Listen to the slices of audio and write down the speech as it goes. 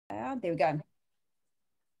There we go.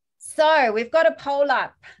 So we've got a poll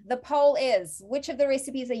up. The poll is, which of the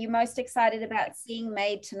recipes are you most excited about seeing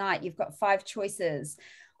made tonight? You've got 5 choices.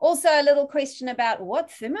 Also, a little question about what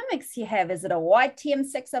Thermomix you have. Is it a white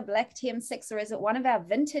TM6, a black TM6, or is it one of our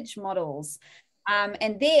vintage models?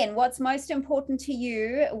 And then what's most important to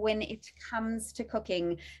you when it comes to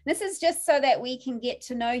cooking? This is just so that we can get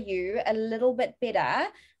to know you a little bit better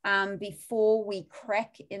before we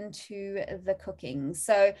crack into the cooking.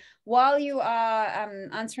 So while you are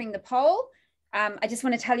answering the poll, I just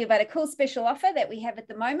want to tell you about a cool special offer that we have at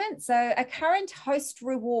the moment. So a current host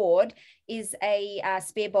reward is a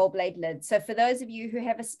spare bowl blade lid. So for those of you who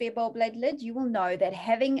have a spare bowl blade lid, you will know that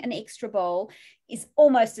having an extra bowl is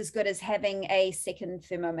almost as good as having a second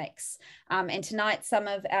Thermomix. And tonight, some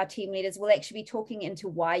of our team leaders will actually be talking into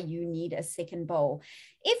why you need a second bowl.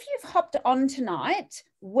 If you've hopped on tonight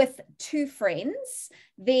with 2 friends,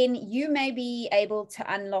 then you may be able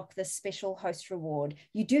to unlock this special host reward.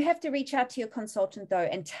 You do have to reach out to your consultant though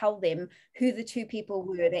and tell them who the 2 people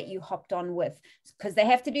were that you hopped on with, because they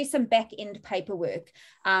have to do some back end paperwork.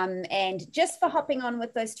 And just for hopping on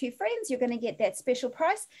with those 2 friends, you're going to get that special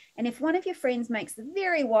price. And if one of your friends makes the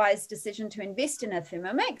very wise decision to invest in a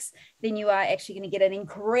Thermomix, then you are actually going to get an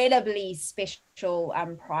incredibly special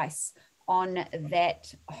price on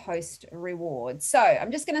that host reward. So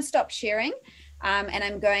I'm just going to stop sharing and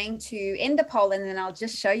I'm going to end the poll, and then I'll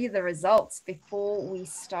just show you the results before we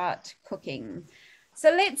start cooking. So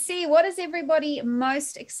let's see, what is everybody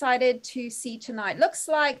most excited to see tonight? Looks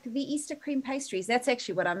like the Easter cream pastries. That's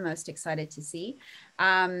actually what I'm most excited to see.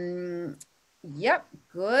 Yep,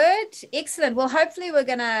 good, excellent. Well, hopefully we're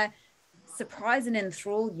going to surprise and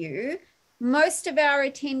enthrall you. Most of our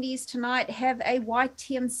attendees tonight have a white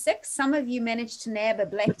TM6. Some of you managed to nab a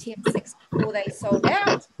black TM6 before they sold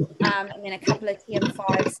out, and then a couple of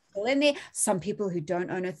TM5s still in there. Some people who don't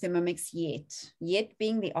own a Thermomix yet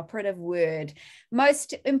being the operative word.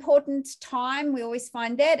 Most important time, we always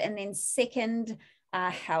find that, and then second,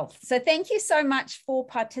 health. So thank you so much for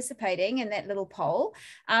participating in that little poll.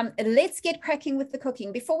 Let's get cracking with the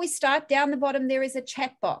cooking. Before we start, down the bottom there is a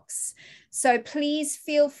chat box. So please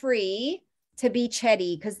feel free to be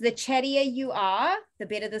chatty, because the chattier you are, the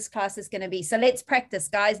better this class is going to be. So let's practice,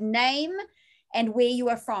 guys. Name and where you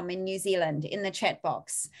are from in New Zealand in the chat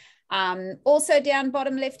box. Also down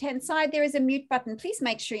bottom left hand side there is a mute button. Please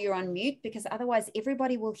make sure you're on mute, because otherwise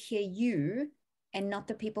everybody will hear you and not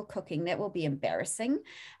the people cooking. That will be embarrassing.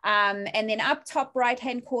 And then up top right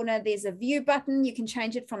hand corner there's a view button. You can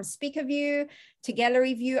change it from speaker view to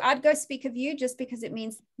gallery view. I'd go speaker view just because it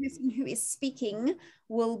means the person who is speaking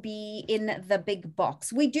will be in the big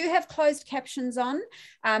box. We do have closed captions on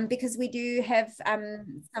because we do have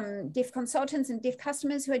some deaf consultants and deaf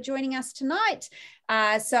customers who are joining us tonight.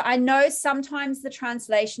 So I know sometimes the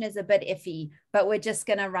translation is a bit iffy, but we're just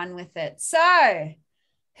going to run with it. So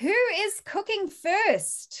who is cooking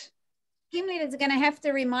first? Team leaders are going to have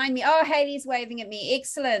to remind me. Oh, Hayley's waving at me.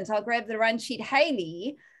 Excellent. I'll grab the run sheet.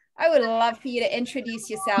 Hayley, I would love for you to introduce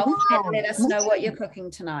yourself and let us know what you're cooking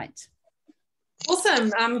tonight.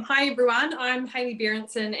 Awesome. Hi, everyone. I'm Hayley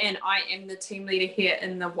Berenson, and I am the team leader here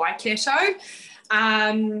in the Waikato.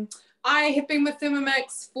 I have been with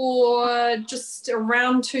Thermomix for just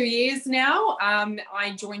around 2 years now.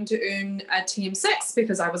 I joined to earn a TM6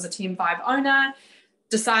 because I was a TM5 owner.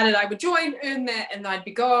 Decided I would join, earn that, and I'd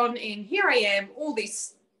be gone. And here I am all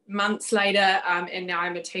these months later, and now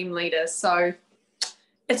I'm a team leader. So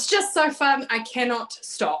it's just so fun. I cannot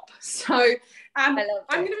stop. So I'm going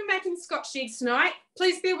to be making scotch eggs tonight.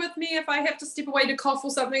 Please bear with me if I have to step away to cough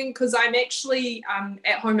or something, because I'm actually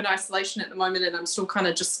at home in isolation at the moment, and I'm still kind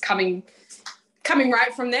of just coming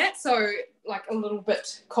right from that. So like a little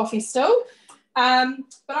bit coffee still.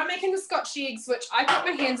 But I'm making the scotch eggs, which I put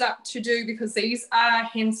my hands up to do because these are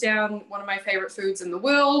hands down one of my favorite foods in the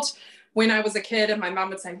world. When I was a kid and my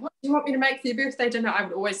mum would say, what do you want me to make for your birthday dinner? I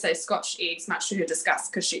would always say scotch eggs, much to her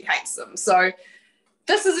disgust, because she hates them. So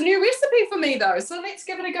this is a new recipe for me though. So let's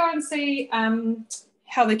give it a go and see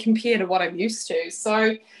how they compare to what I'm used to.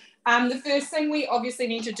 So the first thing we obviously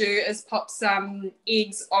need to do is pop some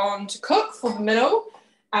eggs on to cook for the middle.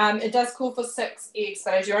 It does call for 6 eggs,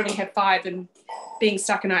 but as you only have 5 and being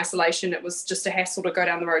stuck in isolation, it was just a hassle to go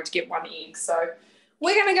down the road to get 1 egg. So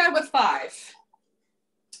we're going to go with 5.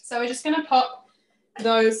 So we're just going to pop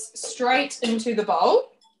those straight into the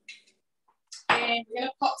bowl. And we're going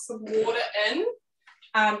to pop some water in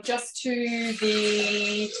just to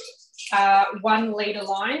the 1 litre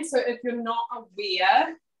line. So if you're not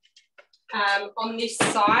aware, on this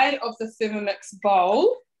side of the Thermomix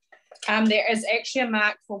bowl, There is actually a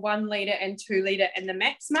mark for 1 litre and 2 litre in the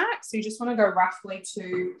max mark. So you just want to go roughly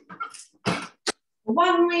to the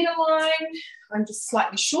 1 litre line. I'm just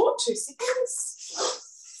slightly short, 2 seconds.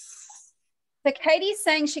 So Katie's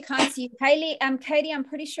saying she can't see you. Hayley, Katie, I'm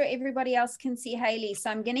pretty sure everybody else can see Hayley.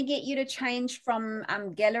 So I'm going to get you to change from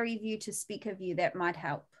gallery view to speaker view. That might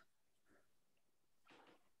help.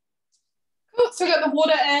 Cool. So we've got the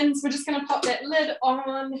water in. So we're just going to pop that lid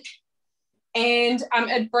on. And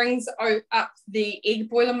it brings up the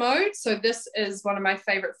egg boiler mode. So this is one of my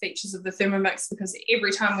favorite features of the Thermomix, because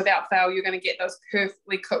every time without fail, you're going to get those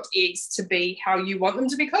perfectly cooked eggs to be how you want them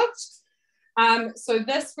to be cooked. So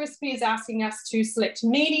this recipe is asking us to select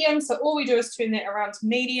medium. So all we do is turn that around to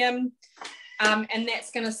medium. And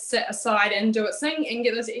that's going to sit aside and do its thing and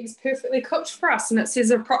get those eggs perfectly cooked for us. And it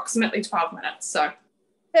says approximately 12 minutes. So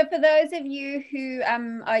for those of you who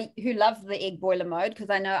love the egg boiler mode, because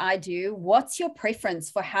I know I do, what's your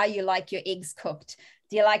preference for how you like your eggs cooked?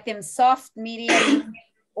 Do you like them soft, medium,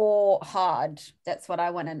 or hard? That's what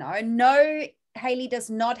I want to know. No, Hayley does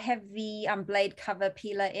not have the blade cover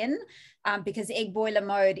peeler in, because egg boiler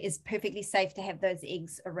mode is perfectly safe to have those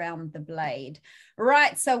eggs around the blade.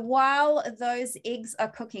 Right, so while those eggs are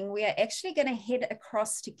cooking, we are actually going to head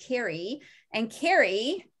across to Kerry. And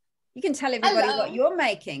Kerry, you can tell everybody what you're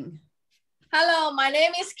making. Hello, my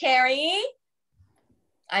name is Carrie.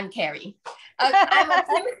 I'm Carrie. This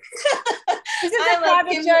is a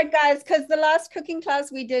private joke, guys, because the last cooking class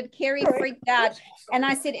we did, Kerry freaked out. And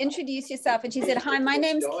I said, introduce yourself. And she said, hi, my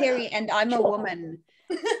name's Kerry and I'm a woman.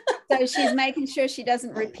 So she's making sure she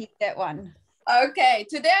doesn't repeat that one. Okay,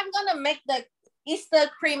 today I'm going to make the Easter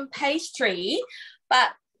cream pastry,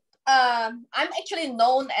 but I'm actually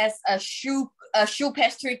known as a shoe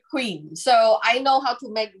pastry queen. So I know how to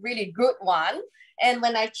make really good one. And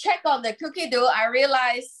when I check on the cookie dough, I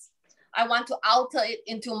realized I want to alter it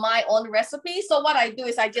into my own recipe. So what I do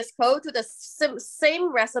is I just go to the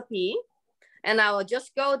same recipe and I will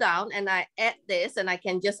just go down and I add this, and I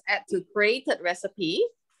can just add to created recipe.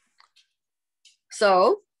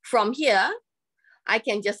 So from here, I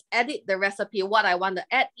can just edit the recipe, what I want to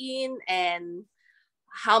add in and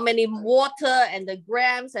how many water and the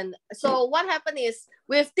grams. And so what happened is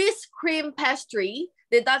with this cream pastry,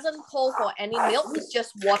 it doesn't call for any milk, it's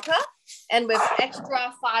just water, and with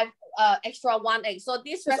extra 1 egg. So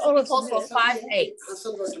this recipe calls for 5 eggs.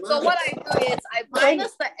 So what I do is I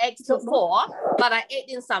minus the eggs to 4, but I add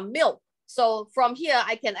in some milk. So from here,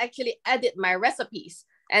 I can actually edit my recipes.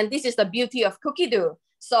 And this is the beauty of cookie dough.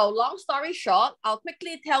 So long story short, I'll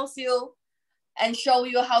quickly tell you and show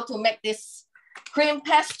you how to make this cream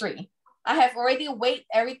pastry. I have already weighed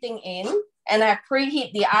everything in, and I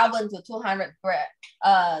preheat the oven to 200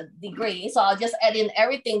 degrees. So I'll just add in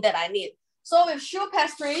everything that I need. So with choux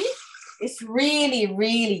pastry, it's really,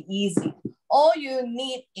 really easy. All you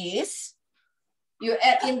need is you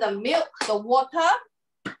add in the milk, the water,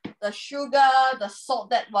 the sugar, the salt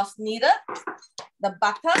that was needed, the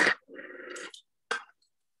butter,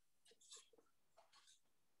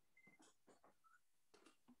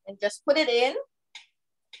 and just put it in,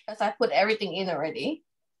 because I put everything in already.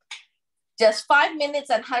 Just 5 minutes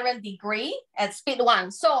at 100 degrees at speed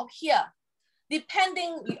 1. So here,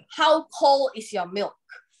 depending how cold is your milk,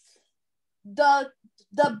 the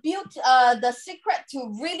secret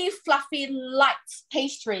to really fluffy light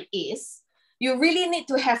pastry is you really need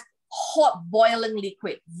to have hot boiling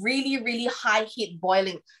liquid, really, really high heat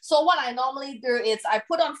boiling. So what I normally do is I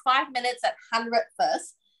put on 5 minutes at 100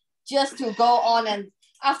 first, just to go on, and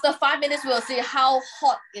after 5 minutes, we'll see how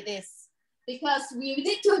hot it is, because we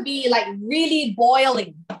need to be like really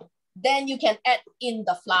boiling. Then you can add in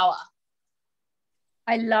the flour.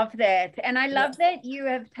 I love that. And I love that you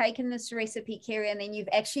have taken this recipe, Kerry, and then you've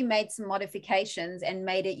actually made some modifications and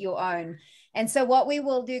made it your own. And so what we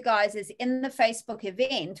will do, guys, is in the Facebook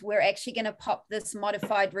event, we're actually going to pop this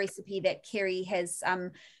modified recipe that Kerry has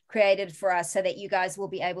created for us, so that you guys will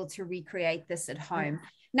be able to recreate this at home.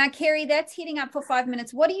 Now, Kerry, that's heating up for 5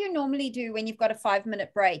 minutes. What do you normally do when you've got a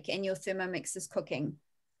 5-minute break and your Thermomix is cooking?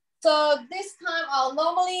 So this time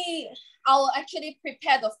I'll actually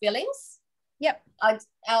prepare the fillings. Yep.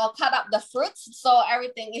 I'll cut up the fruits. So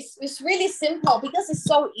everything is really simple, because it's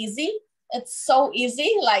so easy. It's so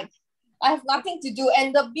easy. Like, I have nothing to do.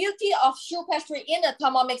 And the beauty of choux pastry in the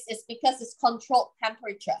Thermomix is because it's controlled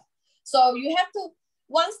temperature. So you have to,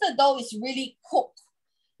 once the dough is really cooked,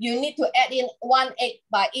 you need to add in 1 egg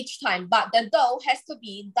by each time, but the dough has to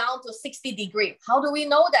be down to 60 degrees. How do we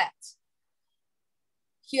know that?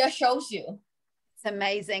 Here shows you. It's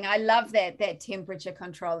amazing. I love that temperature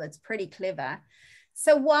control. It's pretty clever.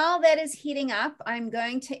 So while that is heating up, I'm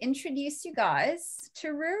going to introduce you guys to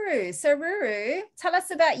Ruru. So Ruru, tell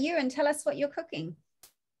us about you and tell us what you're cooking.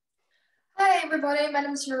 Hi everybody, my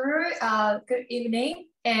name is Ruru. Good evening,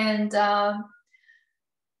 and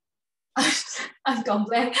I've gone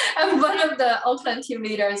blank. I'm one of the Auckland team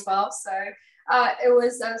leader as well. So it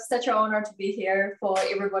was such an honor to be here for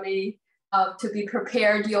everybody to be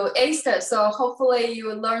prepared your Easter. So hopefully you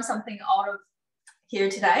will learn something out of here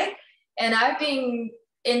today. And I've been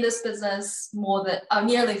in this business more than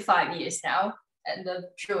nearly 5 years now. End of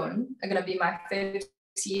June, it's gonna be my 5th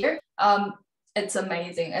year. It's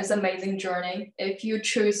amazing. It's an amazing journey. If you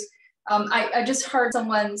choose, I just heard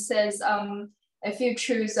someone says, if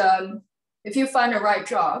you find the right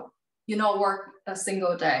job, you not work a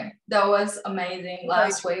single day. That was amazing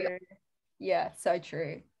last week. Yeah, so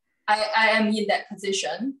true. I am in that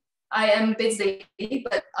position. I am busy,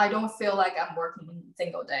 but I don't feel like I'm working a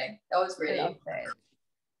single day. That was really great.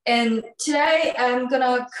 And today I'm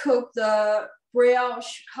gonna cook the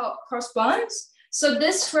brioche hot cross buns. So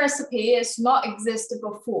this recipe is not existed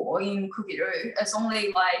before in Cookie Dough. It's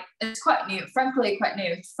only like, it's quite new, frankly quite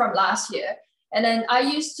new from last year. And then I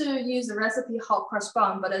used to use the recipe hot cross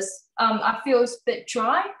bun, but it's I feel it's a bit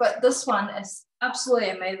dry, but this one is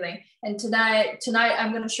absolutely amazing. And tonight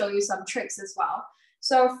I'm gonna show you some tricks as well.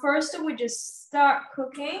 So first we just start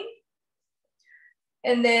cooking.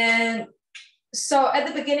 And then, so at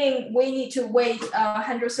the beginning, we need to weigh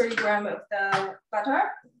 130 grams of the butter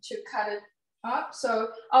to cut it up. So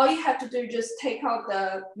all you have to do is just take out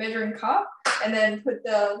the measuring cup and then put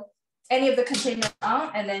any of the containers on,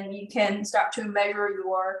 and then you can start to measure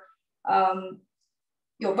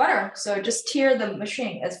your butter. So just tear the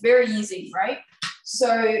machine. It's very easy, right?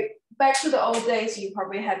 So back to the old days, you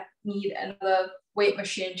probably need another weight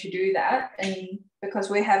machine to do that. And because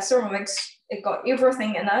we have Thermomix, it got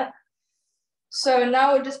everything in it. So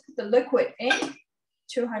now we just put the liquid in,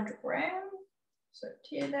 200 grams. So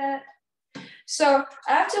tear that. So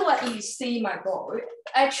I have to let you see my bowl.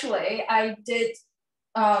 Actually, I did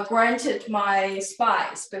granted my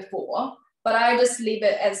spice before, but I just leave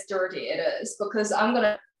it as dirty it is because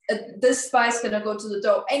this spice gonna go to the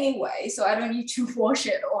dough anyway, so I don't need to wash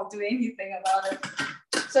it or do anything about it.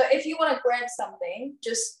 So if you want to grant something,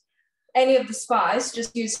 just any of the spice,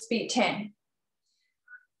 just use speed 10.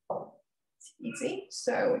 It's easy.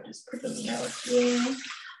 So we just put the milk in.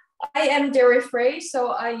 I am dairy free,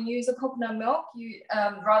 so I use a coconut milk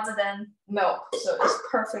rather than milk. So it's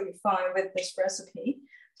perfectly fine with this recipe.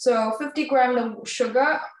 So 50 grams of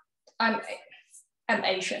sugar. I'm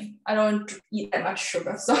Asian. I don't eat that much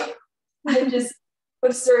sugar, so I just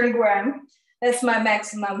put 30 grams. That's my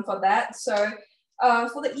maximum for that. So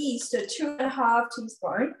for the yeast, 2.5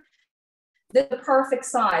 teaspoons. This is the perfect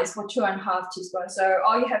size for 2.5 teaspoons. So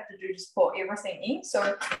all you have to do is pour everything in.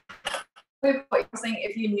 So we pour everything.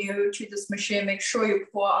 If you're new to this machine, make sure you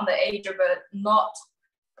pour on the edge of it, not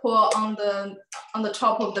pour on the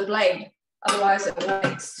top of the blade. Otherwise it will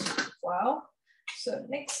mix well. So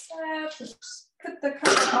next step, put the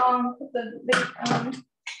cover on, put the lid on,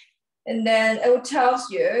 and then it will tell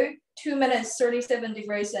you 2 minutes, 37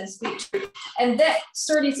 degrees and speed 2. And that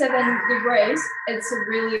 37 degrees, it's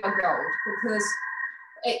really a gold because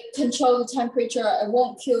it controls the temperature. It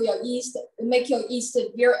won't kill your yeast. It make your yeast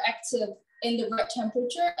very active in the right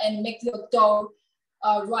temperature and make your dough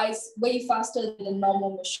rise way faster than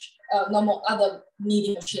normal other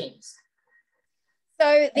kneading machines.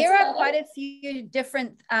 So there are quite a few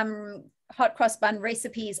different hot cross bun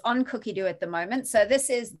recipes on Cookie Dough at the moment. So this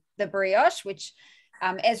is the brioche, which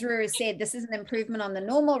as Ruru said, this is an improvement on the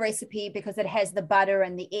normal recipe because it has the butter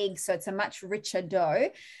and the egg, so it's a much richer dough.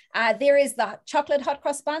 There is the chocolate hot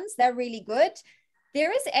cross buns. They're really good.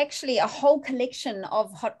 There is actually a whole collection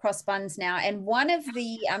of hot cross buns now, and one of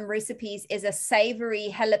the recipes is a savory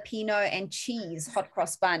jalapeno and cheese hot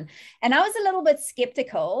cross bun. And I was a little bit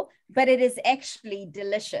skeptical, but it is actually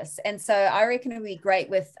delicious. And so I reckon it would be great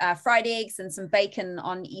with fried eggs and some bacon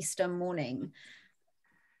on Easter morning.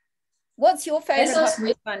 What's your favorite hot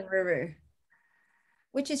cross bun, Ruru?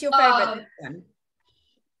 Which is your favorite one?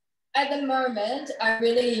 At the moment, I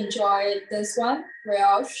really enjoy this one,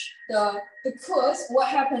 brioche. Because what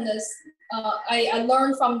happened is, I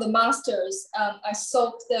learned from the masters. I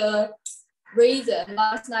soaked the raisin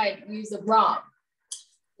last night with the rum.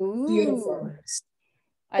 Ooh, beautiful.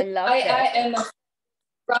 I love it. I am a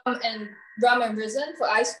rum and raisin for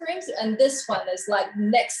ice creams, and this one is like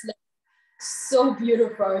next level. So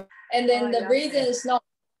beautiful. And then the raisin is not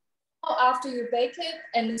after you bake it,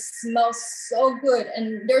 and it smells so good,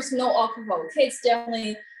 and there's no alcohol. Kids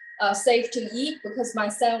definitely safe to eat because my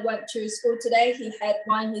son went to school today. He had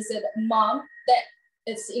wine. He said, "Mom, that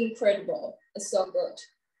It's incredible. It's so good.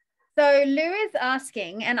 So Lou is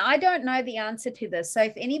asking, and I don't know the answer to this. So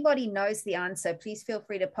if anybody knows the answer, please feel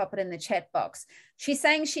free to pop it in the chat box. She's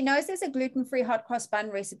saying she knows there's a gluten-free hot cross bun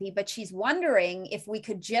recipe, but she's wondering if we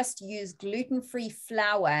could just use gluten-free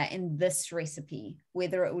flour in this recipe,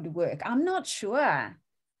 whether it would work. I'm not sure.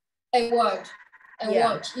 It won't. It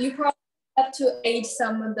won't. You probably have to add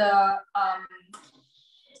some of the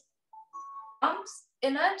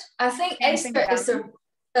in it. I think Esther is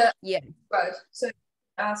the right. So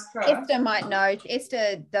ask her. Esther might know.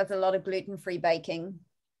 Esther does a lot of gluten-free baking.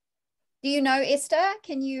 Do you know, Esther?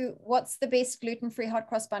 What's the best gluten-free hot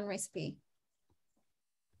cross bun recipe?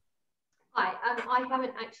 Hi, I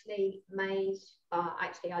haven't actually made,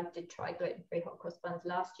 actually I did try gluten-free hot cross buns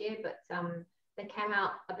last year, but they came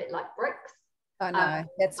out a bit like bricks. Oh no,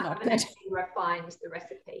 that's not good. I haven't actually refined the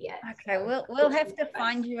recipe yet. Okay, so we'll have to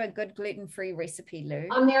find you a good gluten-free recipe, Lou.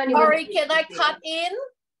 I'm the only Sorry, can I cut in?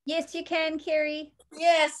 Yes, you can, Kerry.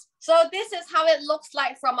 Yes. So this is how it looks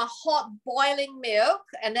like from a hot boiling milk.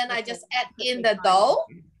 And then I just add in the dough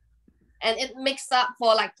and it mixes up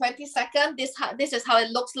for like 20 seconds. This is how it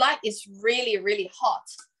looks like. It's really, really hot.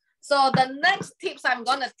 So the next tips I'm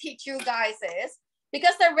going to teach you guys is,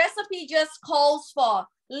 because the recipe just calls for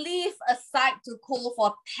leave aside to cool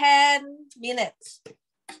for 10 minutes.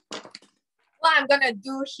 What I'm going to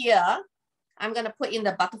do here, I'm going to put in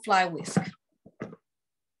the butterfly whisk.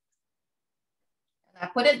 I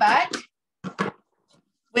put it back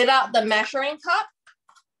without the measuring cup.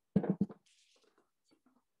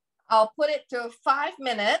 I'll put it to 5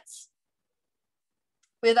 minutes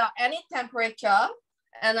without any temperature,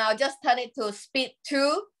 and I'll just turn it to speed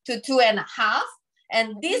 2 to 2.5.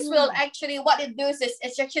 And this will actually, what it does is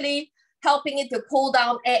it's actually helping it to cool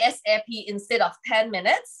down ASAP instead of 10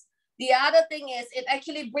 minutes. The other thing is it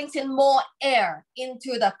actually brings in more air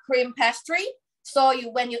into the cream pastry. So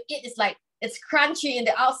when you eat, it's like, it's crunchy in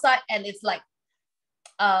the outside and it's like,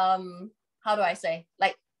 how do I say?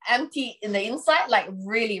 Like empty in the inside, like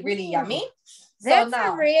really, really yummy. That's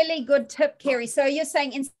a really good tip, Kerry. So you're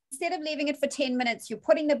saying instead of leaving it for 10 minutes, you're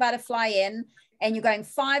putting the butterfly in and you're going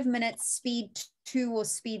 5 minutes, speed 2 or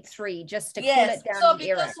speed 3, just to cool it down. So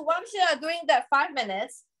because once you are doing that 5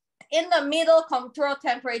 minutes, in the middle control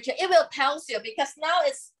temperature, it will tell you because now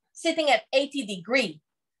it's sitting at 80 degrees.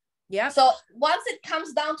 Yeah. So once it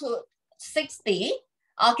comes down to 60,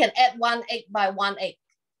 I can add 1 egg by 1 egg.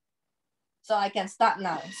 So I can start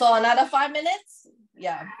now. So another 5 minutes.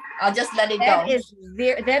 Yeah, I'll just let it go.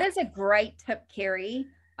 That is a great tip, Kerry.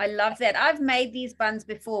 I love that. I've made these buns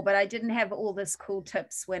before, but I didn't have all this cool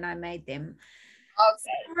tips when I made them.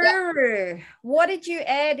 Okay. So, what did you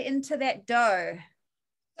add into that dough?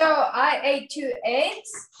 So I ate 2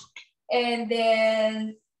 eggs and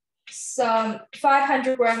then some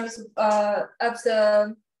 500 grams of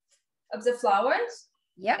the flours.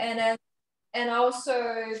 Yeah. And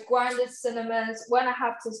also grinded cinnamons,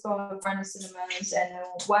 1.5 teaspoons of grinded cinnamons, and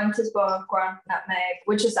 1 teaspoon of ground nutmeg,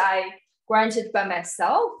 which is I grinded by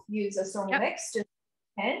myself, use a Thermomix, just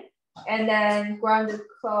and then grounded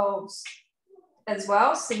cloves as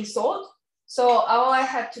well, sea salt. So all I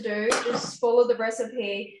have to do is follow the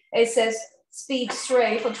recipe. It says speed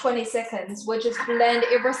 3 for 20 seconds, which is blend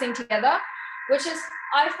everything together, which is,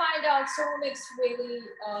 I find out Thermomix really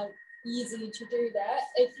easy to do that.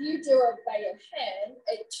 If you do it by your hand,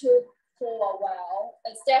 it took for a while.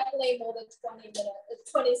 It's definitely more than 20 minutes,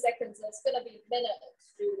 it's 20 seconds. It's going to be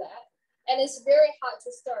minutes to do that. And it's very hard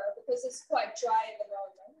to stir because it's quite dry at the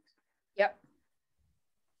moment. Yep.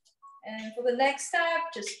 And for the next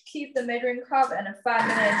step, just keep the measuring cup and a 5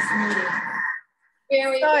 minutes kneading.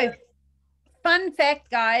 Very good. Fun fact,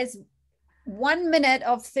 guys, 1 minute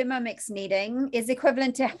of Thermomix kneading is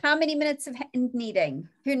equivalent to how many minutes of hand kneading?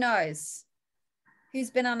 Who knows?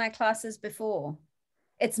 Who's been on our classes before?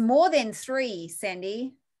 It's more than 3,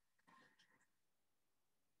 Sandy.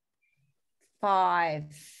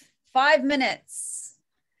 5 minutes.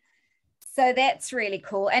 So that's really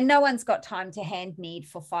cool. And no one's got time to hand knead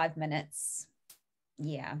for 5 minutes.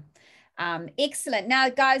 Yeah. Excellent. Now,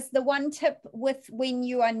 guys, the one tip with when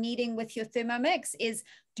you are kneading with your Thermomix is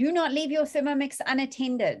do not leave your Thermomix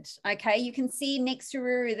unattended. Okay, you can see next to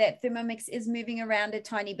Ruru that Thermomix is moving around a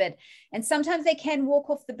tiny bit, and sometimes they can walk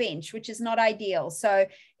off the bench, which is not ideal. So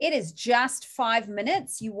it is just 5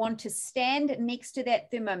 minutes. You want to stand next to that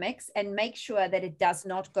Thermomix and make sure that it does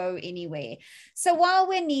not go anywhere. So while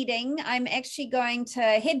we're kneading, I'm actually going to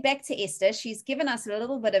head back to Esther. She's given us a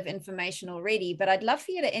little bit of information already, but I'd love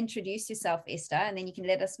for you to introduce yourself, Esther, and then you can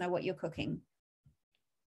let us know what you're cooking.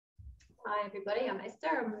 Hi everybody, I'm Esther.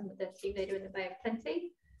 I'm the team leader in the Bay of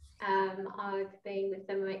Plenty. I've been with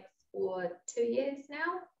Thermomix for for 2 years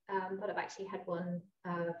now, but I've actually had one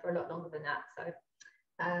for a lot longer than that. So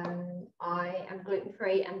I am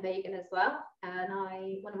gluten-free and vegan as well. And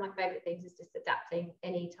one of my favorite things is just adapting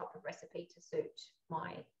any type of recipe to suit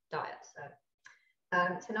my diet. So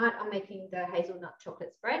tonight I'm making the hazelnut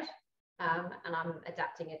chocolate spread, and I'm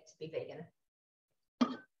adapting it to be vegan.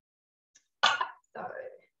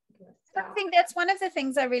 So I think that's one of the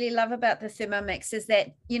things I really love about the Thermomix is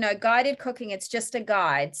that, you know, guided cooking, it's just a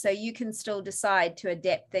guide. So you can still decide to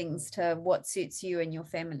adapt things to what suits you and your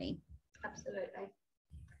family. Absolutely.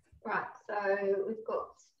 Right, so we've got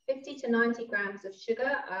 50 to 90 grams of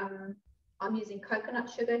sugar. I'm using coconut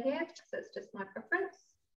sugar here, so it's just my preference.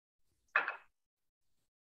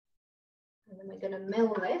 And then we're going to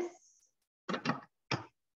mill this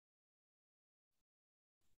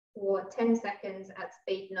for 10 seconds at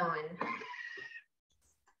speed 9.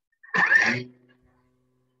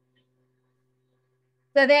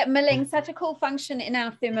 So that milling, such a cool function in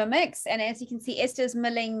our Thermomix. And as you can see, Esther's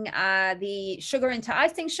milling the sugar into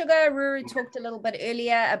icing sugar. Ruru talked a little bit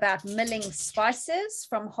earlier about milling spices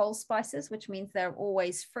from whole spices, which means they're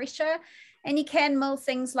always fresher. And you can mill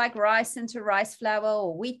things like rice into rice flour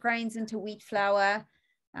or wheat grains into wheat flour.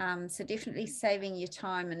 So definitely saving your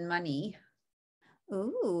time and money.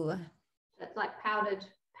 Ooh. It's like powdered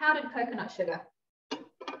coconut sugar.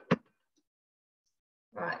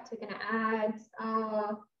 Right, so we're going to add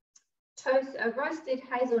roasted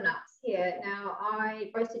hazelnuts here. Now,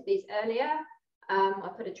 I roasted these earlier. I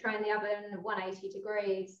put a tray in the oven, 180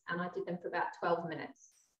 degrees, and I did them for about 12 minutes.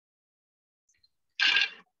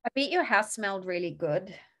 I bet your house smelled really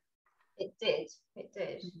good. It did.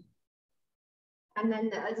 And then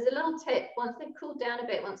there's a little tip. Once they've cooled down a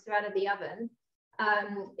bit, once they're out of the oven,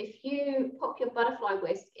 if you pop your butterfly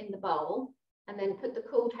whisk in the bowl, and then put the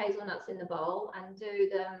cooled hazelnuts in the bowl and do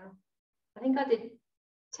them, I think I did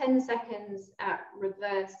 10 seconds at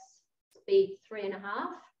reverse speed 3.5,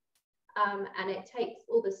 and it takes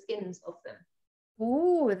all the skins off them.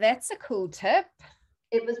 Ooh, that's a cool tip.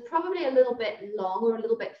 It was probably a little bit long or a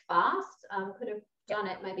little bit fast. Could have done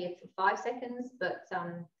it maybe for 5 seconds, but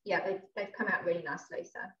yeah, they've come out really nicely.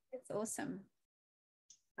 So that's awesome.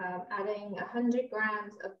 Adding 100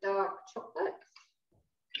 grams of dark chocolate.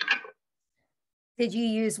 Did you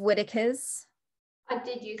use Whittaker's? I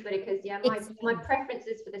did use Whittaker's, yeah. My preference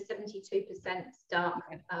is for the 72% dark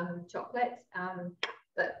chocolate,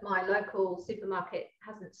 but my local supermarket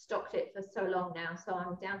hasn't stocked it for so long now, so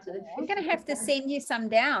I'm down to the 50%. I'm going to have to send you some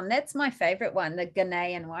down. That's my favorite one, the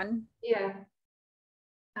Ghanaian one. Yeah.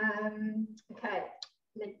 Okay,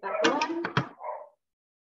 lid back on.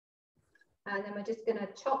 And then we're just going to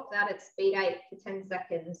chop that at speed 8 for 10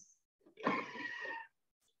 seconds.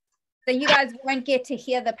 So you guys won't get to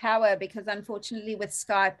hear the power because unfortunately with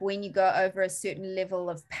Skype, when you go over a certain level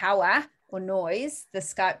of power or noise, the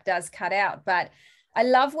Skype does cut out. But I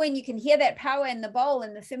love when you can hear that power in the bowl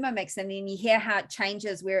in the Thermomix, and then you hear how it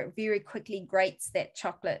changes where it very quickly grates that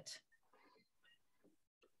chocolate.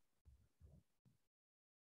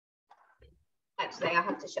 Actually, I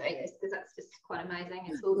have to show you this because that's just quite amazing.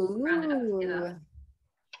 It's all just rounded up together.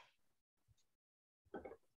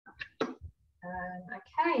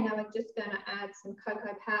 Okay, now we're just going to add some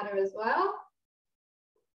cocoa powder as well.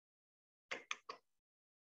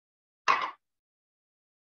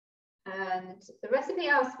 And the recipe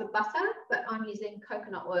asks for butter, but I'm using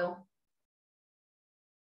coconut oil.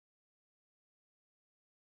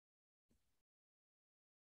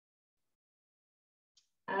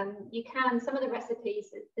 You can, some of the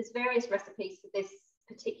recipes, there's various recipes for this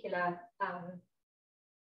particular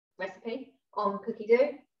recipe on Cookie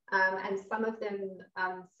Dough. And some of them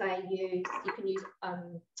say you can use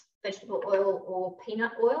vegetable oil or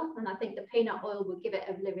peanut oil, and I think the peanut oil will give it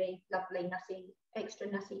a really lovely nutty, extra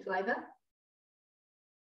nutty flavour.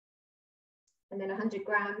 And then 100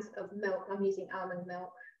 grams of milk. I'm using almond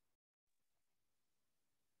milk.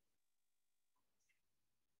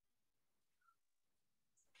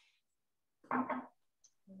 And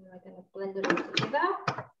we're going to blend it all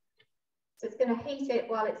together. So it's going to heat it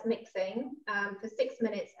while it's mixing for 6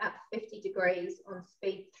 minutes at 50 degrees on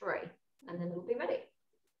speed 3, and then it'll be ready.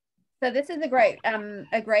 So this is a great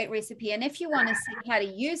recipe. And if you want to see how to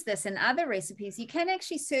use this in other recipes, you can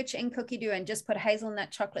actually search in Cookie Dough and just put hazelnut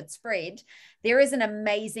chocolate spread. There is an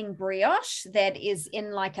amazing brioche that is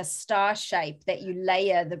in like a star shape that you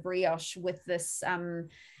layer the brioche with this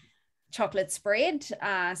chocolate spread.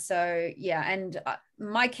 So yeah, and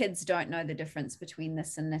my kids don't know the difference between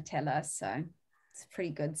this and Nutella, so it's pretty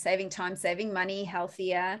good. Saving time, saving money,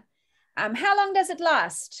 healthier. How long does it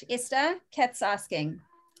last, Esther? Kat's asking.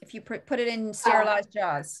 if you put it in sterilized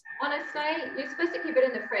jars? Honestly, you're supposed to keep it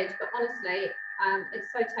in the fridge, but honestly, it's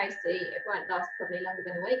so tasty. It won't last probably longer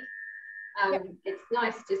than a week. It's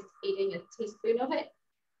nice just eating a teaspoon of it.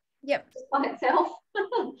 Yep. Just by itself.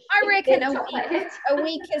 I reckon a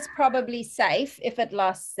week is probably safe if it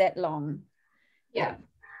lasts that long. Yeah.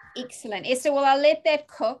 Excellent. Esther, well, I'll let that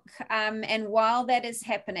cook. And while that is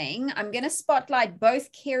happening, I'm going to spotlight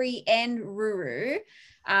both Kerry and Ruru.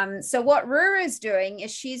 So what Ruru is doing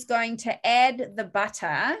is she's going to add the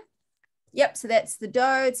butter. Yep. So that's the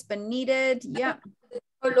dough. It's been kneaded. Yep.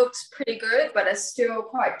 It looks pretty good, but it's still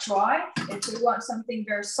quite dry. If we want something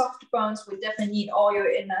very soft buns, we definitely need oil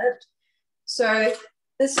in it. So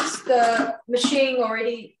this is the machine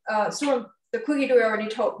already, the cookie dough already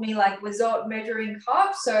told me like without measuring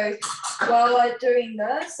cup. So while I'm doing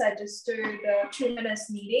this, I just do the 2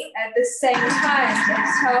 minutes kneading at the same time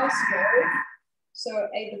as tells you. So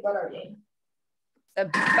add the butter in. The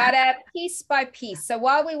butter piece by piece. So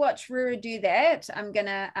while we watch Ruru do that, I'm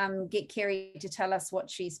gonna get Kerry to tell us what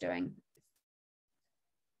she's doing.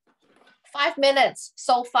 5 minutes,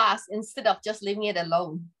 so fast, instead of just leaving it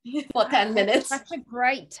alone for 10 minutes. Such a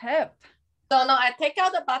great tip. So now I take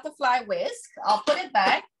out the butterfly whisk. I'll put it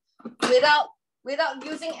back without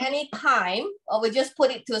using any time, or we just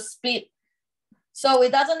put it to split. So we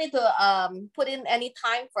doesn't need to put in any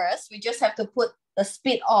time first. We just have to put the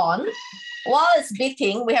spit on. While it's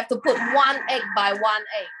beating, we have to put 1 egg by 1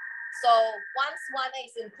 egg. So once 1 egg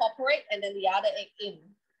is incorporate, and then the other egg in.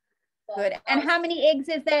 So good. And how many eggs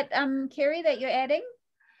is that, Kerry, that you're adding?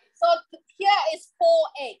 So here is 4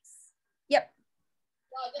 eggs. Yep.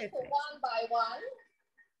 So I'll just put 1 by 1.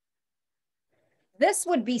 This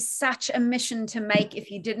would be such a mission to make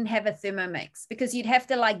if you didn't have a Thermomix, because you'd have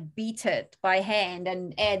to like beat it by hand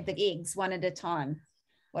and add the eggs one at a time.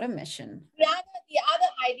 What a mission. The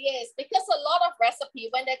other idea is because a lot of recipe,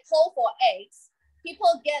 when they call for eggs,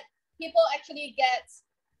 people actually get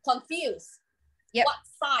confused. Yep. What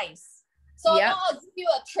size? So now I'll give you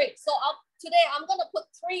a trick. So today I'm gonna put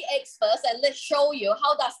 3 eggs first, and let's show you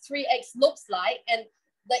how does 3 eggs looks like, and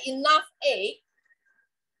the enough egg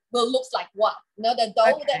will looks like what? You know, the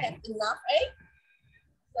dough that has enough egg.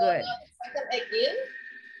 So good. Now the second egg in.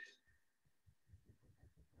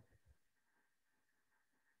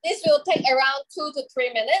 This will take around 2 to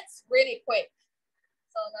 3 minutes, really quick.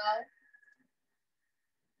 So now.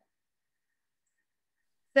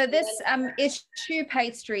 So this is choux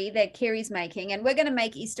pastry that Kerry's making, and we're going to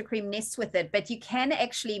make Easter cream nests with it, but you can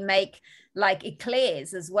actually make like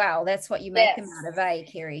eclairs as well. That's what you make them out of,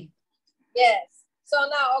 Kerry? Yes. So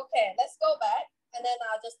now, okay, let's go back, and then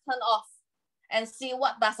I'll just turn off and see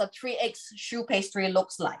what does a 3 eggs choux pastry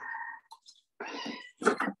looks like.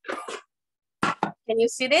 Can you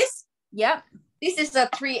see this? Yep. This is the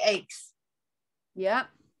 3 eggs. Yep.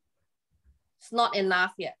 It's not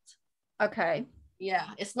enough yet. Okay.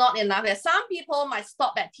 Yeah, it's not enough yet. Some people might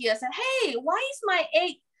stop at here and say, hey, why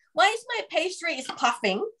is my pastry is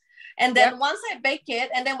puffing? And then once I bake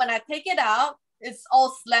it, and then when I take it out, it's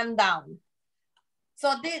all slammed down.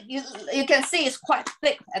 So this, you can see it's quite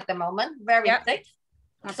thick at the moment, very thick.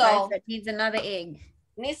 Okay, so it needs another egg.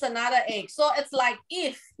 Needs another egg. So it's like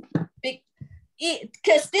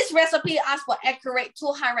because this recipe asks for accurate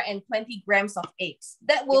 220 grams of eggs.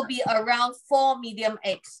 That will be around 4 medium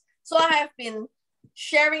eggs. So I have been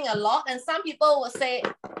sharing a lot, and some people will say, how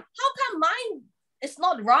come mine is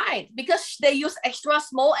not right? Because they use extra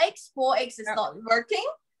small eggs. 4 eggs is not working.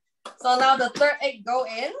 So now the 3rd egg go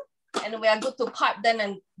in, and we are good to pipe them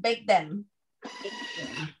and bake them.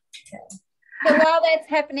 So while that's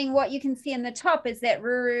happening, what you can see in the top is that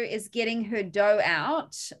Ruru is getting her dough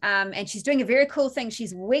out, and she's doing a very cool thing.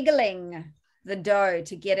 She's wiggling the dough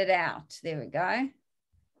to get it out. There we go.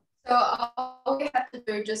 So all we have to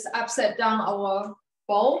do is just upside down our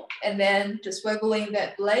bowl, and then just wiggling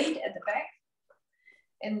that blade at the back,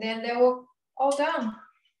 and then they will all done.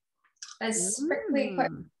 It's pretty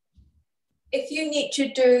quick. If you need to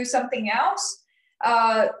do something else,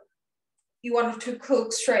 you wanted to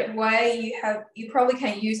cook straight away, you probably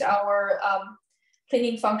can use our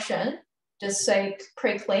cleaning function, just say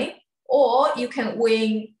pre-clean, or you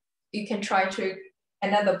can try to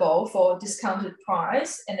another bowl for discounted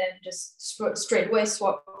price, and then just straight away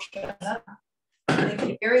swap another. Make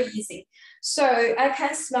it very easy. So I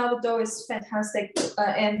can smell the dough is fantastic,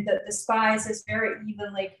 and the spice is very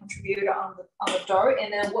evenly contributed on the dough.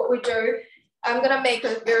 And then what we do, I'm gonna make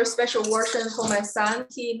a very special version for my son.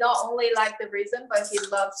 He not only likes the raisin, but he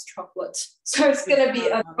loves chocolate. So it's gonna be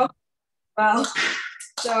a wow.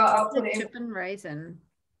 So I'll put it chip and raisin.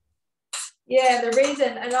 Yeah, the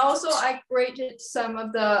raisin, and also I grated some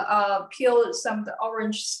of the peeled some of the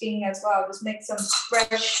orange skin as well. Just make some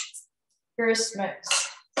fresh mix.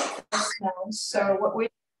 So what we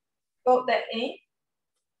put that in,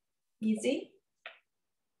 easy.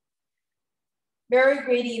 Very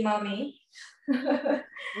greedy, mommy. There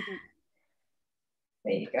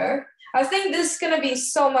you go. I think this is gonna be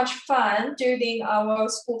so much fun during our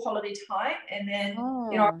school holiday time, and then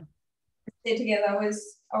you know, stay together with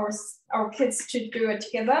our kids to do it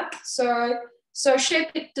together. So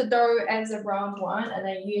shape the dough as a round one, and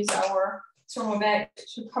then use our Thermomix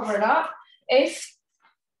to cover it up.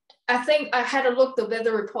 I think I had a look the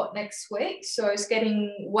weather report next week, so it's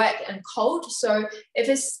getting wet and cold. So if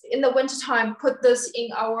it's in the winter time, put this in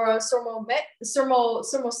our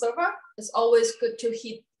thermal server. It's always good to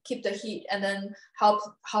keep the heat, and then help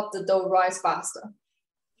the dough rise faster.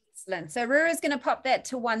 Excellent. So Rura's going to pop that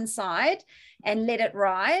to one side and let it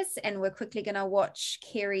rise, and we're quickly going to watch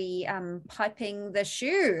Kerry piping the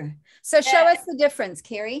choux. So show us the difference,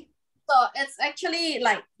 Kerry. So it's actually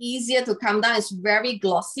like easier to come down. It's very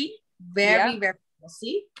glossy, very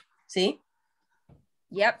glossy. See?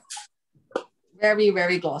 Yep. Very,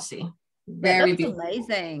 very glossy. Very beautiful.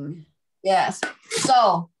 Amazing. Yes.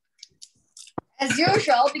 So as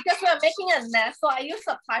usual, because we're making a nest, so I use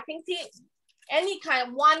a piping tip. Any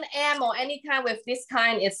kind, 1M or any kind with this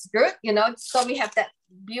kind is good, you know, so we have that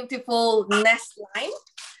beautiful nest line.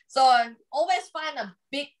 So always find a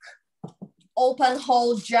big open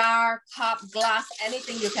hole, jar, cup, glass,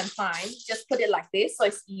 anything you can find. Just put it like this so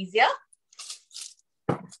it's easier.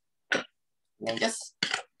 And just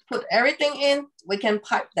put everything in, we can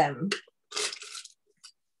pipe them.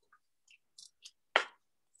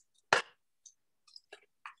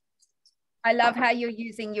 I love how you're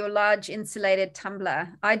using your large insulated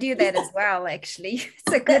tumbler. I do that as well, actually.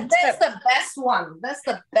 It's a good That's the best one. That's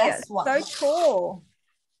the best one. So tall.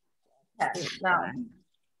 Okay, now.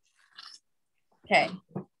 Okay,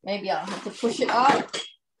 maybe I'll have to push it up.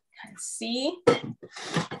 See? Okay.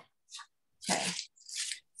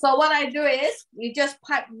 So what I do is, you just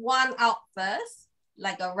pipe one out first,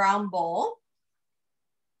 like a round ball.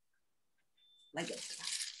 Like this.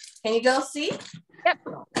 Can you girls see? Yep.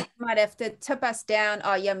 Might have to tip us down.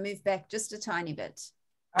 Oh yeah, move back just a tiny bit.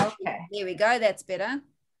 Okay. There we go. That's better.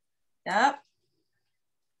 Yep.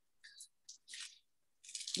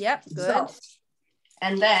 Yep, good. So,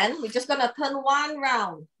 and then we're just gonna turn one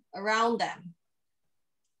round around them.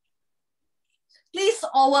 Please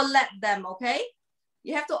overlap them, okay?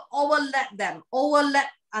 You have to overlap them. Overlap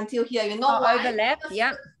until here. You know why? Overlap,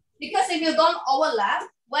 yeah. Because if you don't overlap,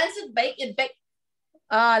 once it bakes.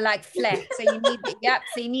 Oh, like flat. So you need,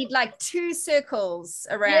 so you need like 2 circles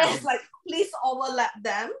around. Yes, like please overlap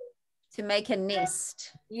them. To make a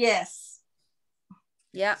nest. Yes.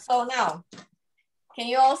 Yeah. So now, can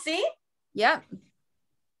you all see? Yeah.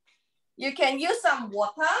 You can use some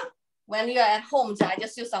water when you're at home. I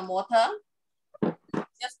just use some water.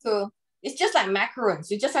 It's just like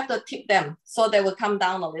macarons. You just have to tip them so they will come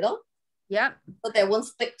down a little. Yeah. So they won't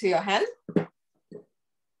stick to your hand.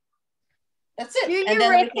 That's it. Do you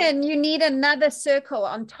reckon you need another circle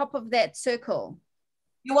on top of that circle?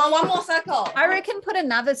 You want one more circle? I reckon put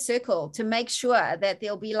another circle to make sure that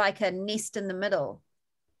there'll be like a nest in the middle.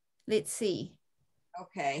 Let's see.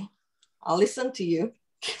 Okay. I'll listen to you.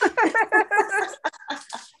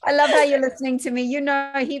 I love how you're listening to me. You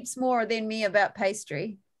know heaps more than me about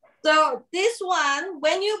pastry. So this one,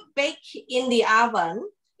 when you bake in the oven,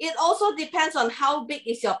 it also depends on how big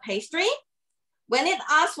is your pastry. When it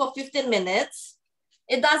asks for 15 minutes,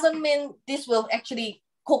 it doesn't mean this will actually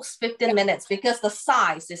cook 15 minutes because the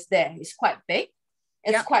size is there. It's quite big.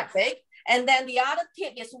 It's quite big. And then the other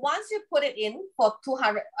tip is once you put it in for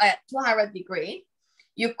 200 degrees,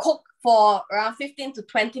 you cook for around 15 to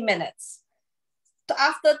 20 minutes. So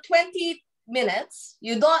after 20 minutes,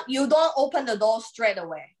 you don't open the door straight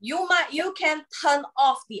away. You can turn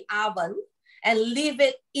off the oven and leave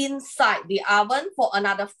it inside the oven for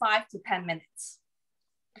another 5 to 10 minutes.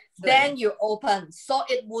 Then you open, so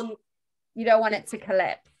it won't. You don't want it to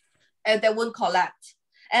collapse. And they won't collapse.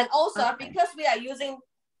 And also because we are using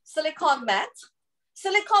silicone mat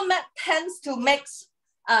tends to make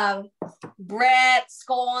bread,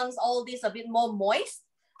 scones, all these a bit more moist.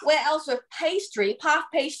 Whereas with pastry, puff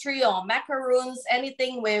pastry or macaroons,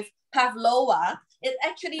 anything with pavlova,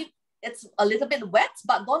 it's a little bit wet,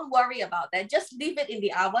 but don't worry about that. Just leave it in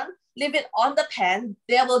the oven, leave it on the pan.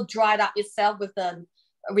 They will dry up itself with the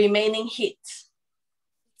remaining heat.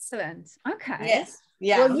 Excellent. Okay. Yes.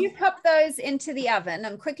 Yeah. Well, you pop those into the oven.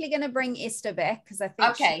 I'm quickly going to bring Esther back because I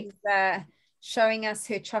think she's showing us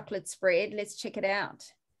her chocolate spread. Let's check it out.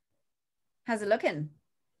 How's it looking?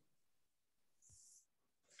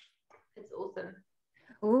 It's awesome.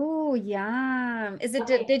 Oh, yum. Is it,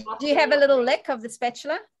 Okay, did you have a little lick of the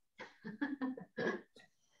spatula?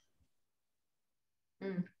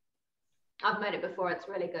 I've made it before. It's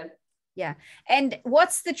really good. Yeah. And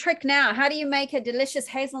what's the trick now? How do you make a delicious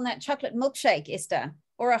hazelnut chocolate milkshake, Esther,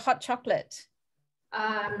 or a hot chocolate?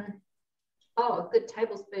 Oh, a good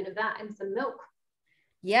tablespoon of that and some milk.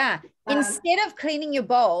 Yeah. Instead of cleaning your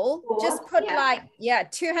bowl, just put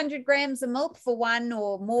 200 grams of milk for one,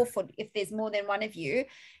 or more for if there's more than one of you.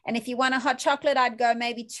 And if you want a hot chocolate, I'd go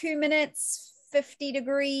maybe 2 minutes, 50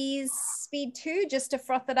 degrees, speed 2, just to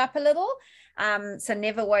froth it up a little. So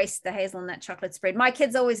never waste the hazelnut chocolate spread. My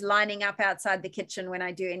kids are always lining up outside the kitchen when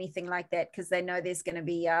I do anything like that, because they know there's going to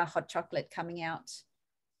be hot chocolate coming out.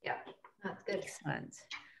 Yeah, that's good. Excellent.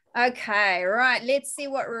 Okay, right. Let's see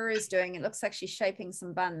what Ruru's doing. It looks like she's shaping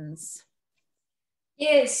some buns.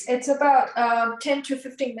 Yes, it's about 10 to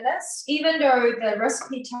 15 minutes, even though the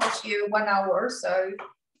recipe tells you 1 hour. So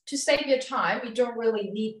to save your time, you don't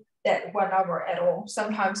really need that 1 hour at all.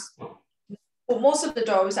 Sometimes, for most of the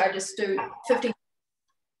doughs, I just do 15,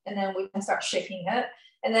 and then we can start shaping it.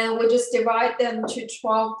 And then we just divide them to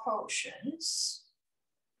 12 portions.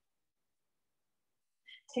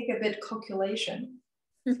 Take a bit calculation.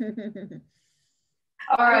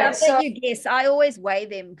 All right, so you guess. I always weigh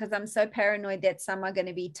them because I'm so paranoid that some are going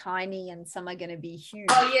to be tiny and some are going to be huge.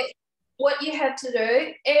 Oh yeah, what you have to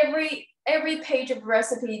do, every page of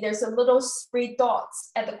recipe, there's a little 3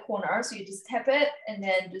 dots at the corner. So you just tap it and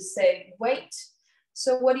then just say weight.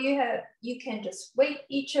 So what do you have? You can just weight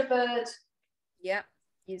each of it. Yeah,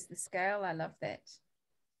 use the scale. I love that.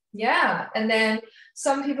 Yeah, and then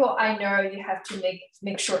some people I know, you have to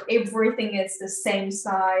make sure everything is the same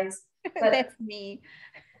size. But that's me.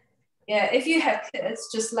 Yeah, if you have kids,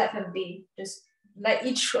 just let them be. Just let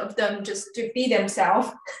each of them just to be themselves.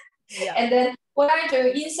 Yeah. And then what I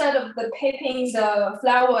do, instead of the piping the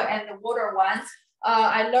flour and the water ones,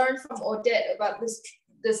 I learned from Odette about this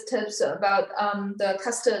tips about the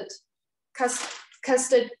custard.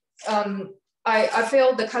 I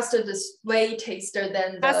feel the custard is way tastier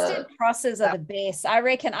than the custard crosses are the best. I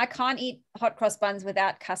reckon I can't eat hot cross buns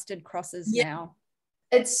without custard crosses now.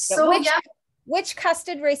 It's so yummy. Which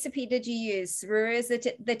custard recipe did you use, Ruru? Is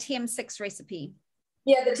it the TM6 recipe?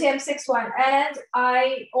 Yeah, the TM6 one. And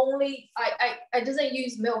I didn't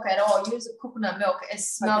use milk at all. I use coconut milk. It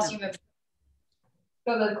smells even better.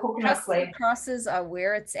 The coconut flavor. Custard crosses are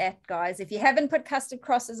where it's at, guys. If you haven't put custard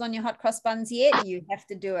crosses on your hot cross buns yet, you have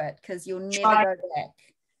to do it because you'll never go back.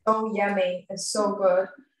 So yummy. It's so good.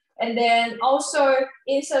 And then also,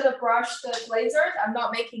 instead of brush the glazers, I'm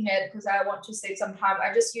not making it because I want to save some time.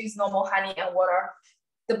 I just use normal honey and water.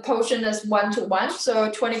 The portion is 1-to-1.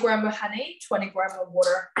 So 20 grams of honey, 20 grams of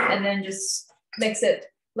water, and then just mix it.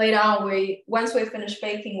 Later on, once we finish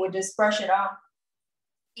baking, we just brush it out.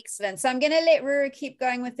 Excellent. So I'm going to let Ruru keep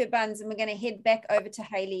going with her buns, and we're going to head back over to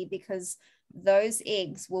Hayley because those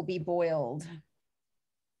eggs will be boiled.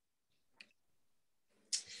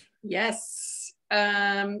 Yes.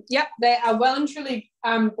 Yep, they are well and truly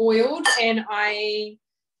boiled, and I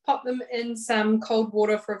pop them in some cold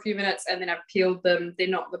water for a few minutes, and then I've peeled them. They're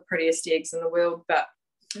not the prettiest eggs in the world, but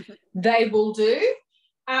they will do.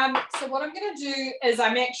 So what I'm going to do is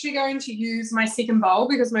I'm actually going to use my second bowl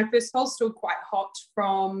because my first bowl is still quite hot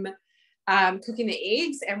from cooking the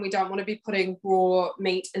eggs, and we don't want to be putting raw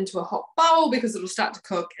meat into a hot bowl because it'll start to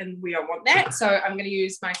cook, and we don't want that. So I'm going to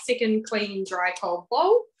use my second clean, dry, cold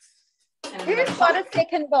bowl. Who's got a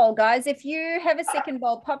second bowl, guys? If you have a second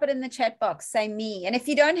bowl, pop it in the chat box, say me. And if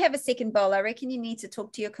you don't have a second bowl, I reckon you need to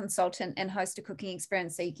talk to your consultant and host a cooking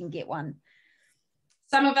experience so you can get one.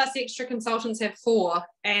 Some of us extra consultants have 4,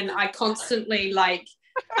 and I constantly I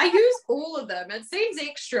use all of them. It seems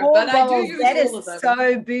extra, but I do use all of them. That is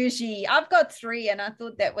so bougie. I've got 3 and I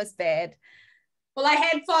thought that was bad. Well, I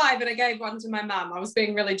had 5 and I gave one to my mum. I was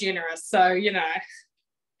being really generous, so you know.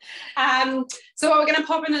 So we're going to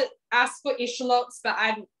pop in it, ask for echallots, but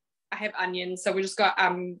I have onions, so we just got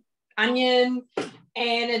onion,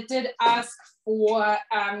 and it did ask for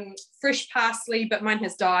fresh parsley, but mine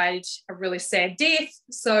has died a really sad death,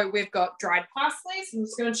 so we've got dried parsley. So I'm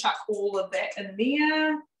just going to chuck all of that in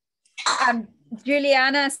there.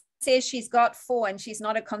 Juliana says she's got 4 and she's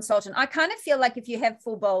not a consultant. I kind of feel like if you have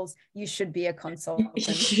 4 bowls, you should be a consultant.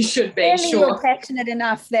 You should be, really, sure. You're passionate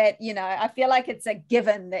enough that, you know, I feel like it's a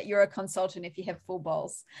given that you're a consultant if you have 4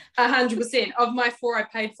 bowls. 100%. Of my 4, I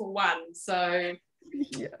paid for 1, so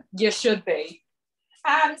yeah. You should be.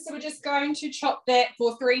 So we're just going to chop that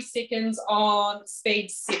for 3 seconds on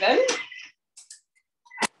speed 7.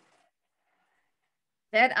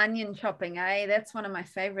 That onion chopping, eh? That's one of my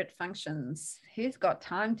favorite functions. Who's got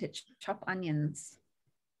time to chop onions?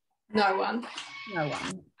 No one. No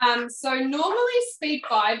one. So normally speed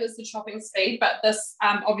 5 is the chopping speed, but this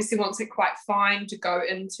obviously wants it quite fine to go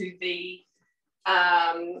into the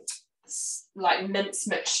like mince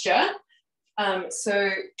mixture.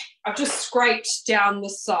 So I've just scraped down the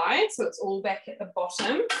side so it's all back at the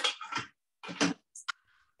bottom.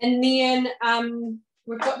 And then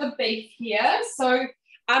we've got the beef here. So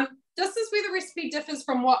this is where the recipe differs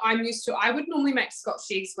from what I'm used to. I would normally make Scotch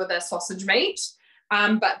eggs with a sausage meat,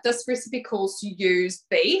 but this recipe calls to use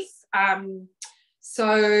beef. So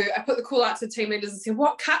I put the call out to the team leaders and said,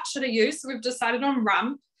 what cut should I use? So we've decided on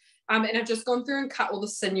rump. And I've just gone through and cut all the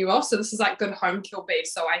sinew off. So this is like good home kill beef.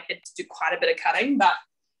 So I had to do quite a bit of cutting, but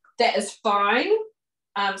that is fine.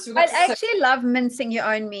 So I actually love mincing your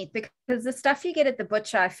own meat, because the stuff you get at the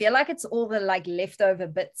butcher, I feel like it's all the like leftover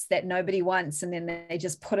bits that nobody wants, and then they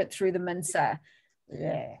just put it through the mincer.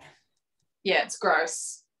 Yeah, it's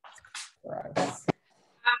gross.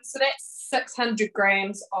 So that's 600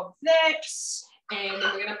 grams of that, and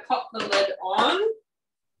then we're going to pop the lid on,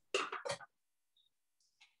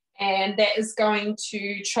 and that is going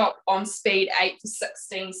to chop on speed 8 for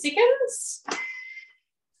 16 seconds.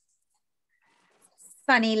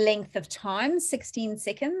 Funny length of time, 16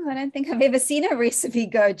 seconds. I don't think I've ever seen a recipe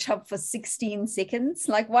go chop for 16 seconds.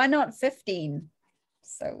 Like, why not 15?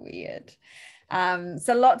 So weird.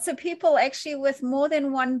 So lots of people actually with more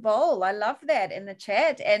than one bowl. I love that in the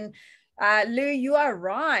chat. And Lou, you are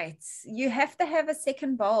right. You have to have a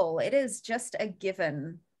second bowl. It is just a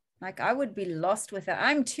given. Like, I would be lost with it.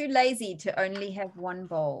 I'm too lazy to only have one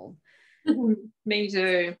bowl. Me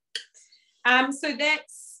too. So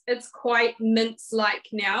it's quite mince-like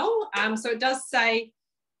now. So it does say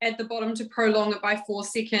at the bottom to prolong it by 4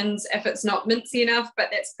 seconds if it's not mincy enough, but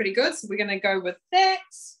that's pretty good. So we're going to go with that.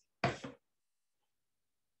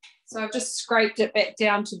 So I've just scraped it back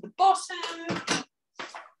down to the bottom.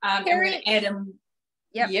 And we're going to add in.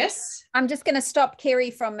 Yep. Yes. I'm just going to stop Kerry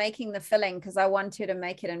from making the filling because I want her to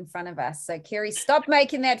make it in front of us. So Kerry, stop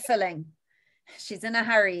making that filling. She's in a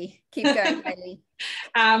hurry. Keep going, Hayley.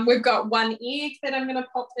 We've got 1 egg that I'm going to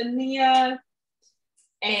pop in there,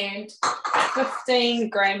 and 15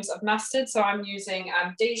 grams of mustard. So I'm using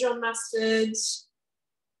Dijon mustard.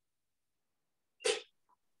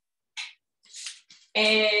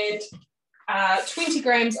 And 20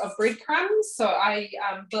 grams of breadcrumbs. So I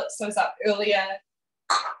blitzed those up earlier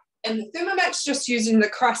in the Thermomix, just using the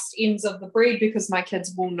crust ends of the bread because my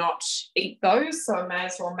kids will not eat those. So I may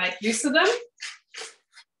as well make use of them.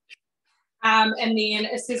 And then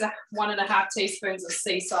it says 1.5 teaspoons of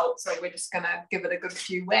sea salt. So we're just going to give it a good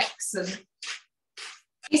few whacks and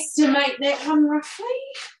estimate that one roughly.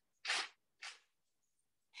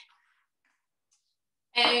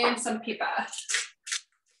 And some pepper.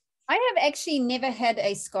 I have actually never had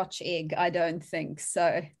a Scotch egg, I don't think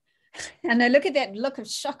so. And I look at that look of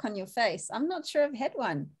shock on your face. I'm not sure I've had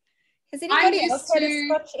one. Has anybody else had a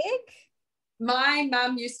Scotch egg? My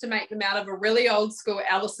mum used to make them out of a really old school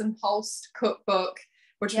Alison Holst cookbook,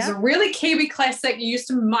 which was a really Kiwi classic. You used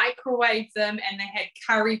to microwave them, and they had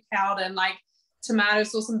curry powder and like tomato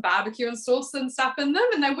sauce and barbecue and sauce and stuff in them,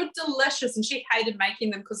 and they were delicious. And she hated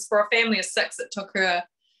making them because for a family of 6, it took her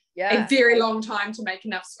a very long time to make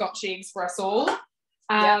enough Scotch eggs for us all.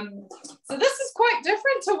 So this is quite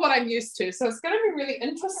different to what I'm used to. So it's going to be really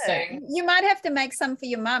interesting. You might have to make some for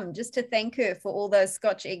your mum just to thank her for all those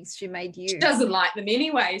Scotch eggs she made you. She doesn't like them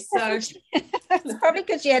anyway. So it's probably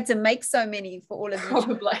because she had to make so many for all of you.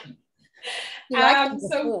 Probably.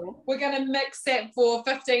 So we're going to mix that for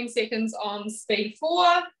 15 seconds on speed 4.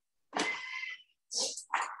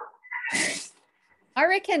 I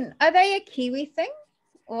reckon, are they a Kiwi thing?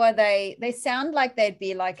 Or are they sound like they'd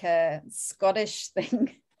be like a Scottish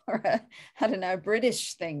thing or I don't know, a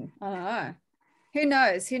British thing. I don't know. Who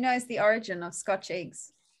knows? Who knows the origin of Scotch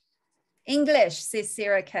eggs? English, says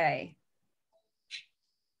Sarah Kay.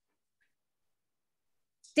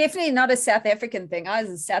 Definitely not a South African thing. I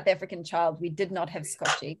was a South African child. We did not have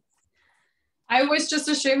Scotch eggs. I always just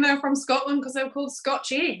assumed they were from Scotland because they were called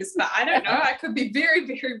Scotch eggs, but I don't know. I could be very,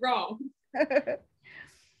 very wrong.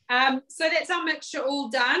 So that's our mixture all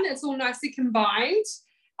done. It's all nicely combined.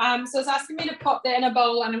 So it's asking me to pop that in a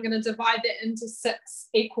bowl, and I'm going to divide that into 6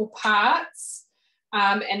 equal parts.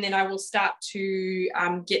 And then I will start to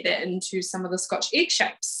get that into some of the Scotch egg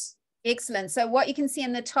shapes. Excellent. So what you can see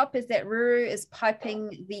in the top is that Ruru is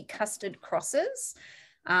piping the custard crosses.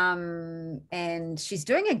 And she's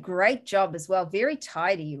doing a great job as well. Very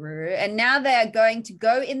tidy, Ruru. And now they're going to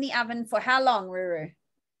go in the oven for how long, Ruru?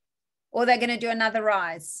 Or they're going to do another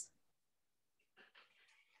rise?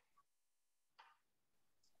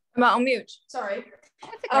 Am I on mute? Sorry.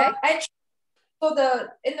 That's okay. Actually,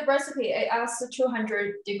 in the recipe, it asks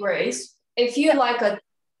 200 degrees. If you like a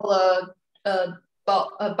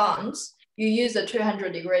buns, you use the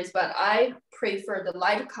 200 degrees, but I prefer the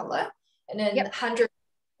light color. And then 100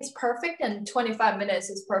 is perfect, and 25 minutes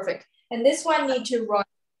is perfect. And this one need to run.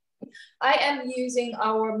 I am using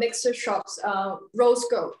our Mixer Shop's rose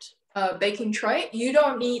gold baking tray. You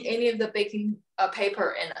don't need any of the baking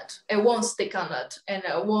paper in it. It won't stick on it, and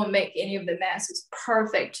it won't make any of the mess. It's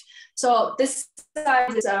perfect. So this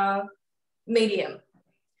size is medium.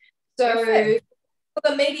 So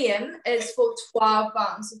the medium is for 12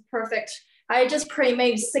 buns. Perfect. I just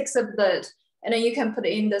pre-made 6 of that, and then you can put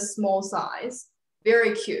it in the small size.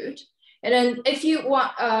 Very cute. And then if you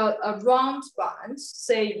want a round bun,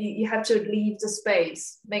 say you have to leave the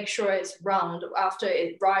space, make sure it's round after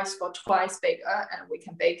it rises for twice bigger, and we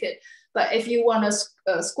can bake it. But if you want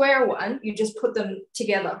a square one, you just put them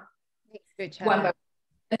together, one by one,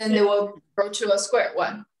 and then they will grow to a square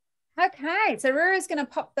one. Okay, so Rura's going to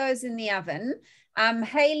pop those in the oven.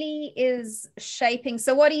 Hayley is shaping.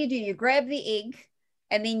 So what do? You grab the egg,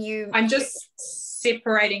 and then I'm just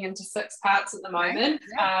separating into 6 parts at the moment.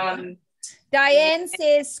 Diane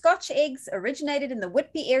says Scotch eggs originated in the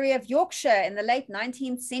Whitby area of Yorkshire in the late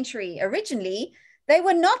 19th century. Originally, they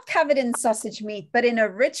were not covered in sausage meat, but in a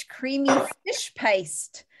rich, creamy fish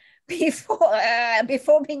paste before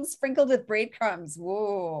being sprinkled with breadcrumbs.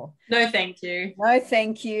 Whoa. No, thank you. No,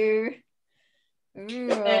 thank you. Ooh.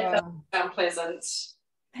 That doesn't sound pleasant.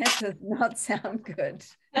 That does not sound good.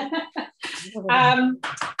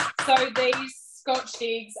 So these Scotch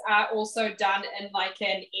eggs are also done in like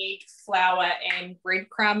an egg, flour, and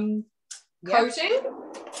breadcrumb coating.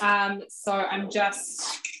 So I'm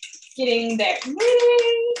just getting that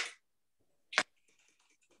ready.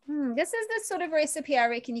 This is the sort of recipe I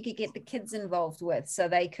reckon you could get the kids involved with, so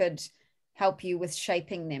they could help you with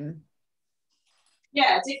shaping them.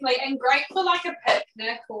 Yeah, definitely, and great for like a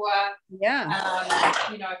picnic or you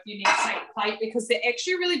know, if you need to take a plate, because they're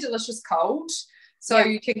actually really delicious cold. So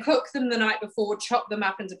you can cook them the night before, chop them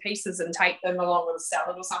up into pieces, and take them along with a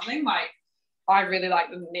salad or something. Like, I really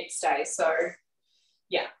like them the next day. So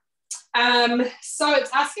yeah. So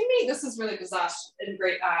it's asking me, this is really bizarre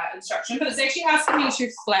instruction, but it's actually asking me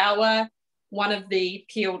to flour one of the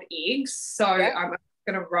peeled eggs. So I'm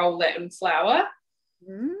going to roll that in flour.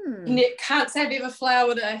 And it can't say I've ever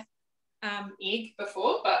floured a egg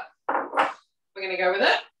before, but we're going to go with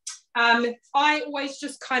it. I always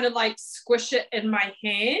just kind of like squish it in my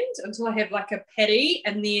hand until I have like a patty,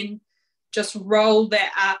 and then just roll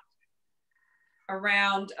that up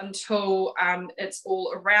around until it's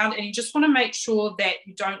all around. And you just want to make sure that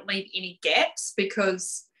you don't leave any gaps,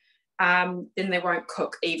 because then they won't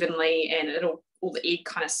cook evenly, and all the egg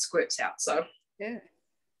kind of squirts out. So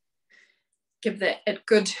give that a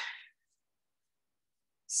good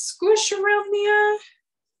squish around there.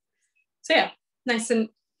 So yeah, nice and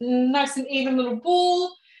even little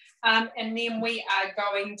ball. And then we are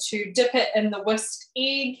going to dip it in the whisked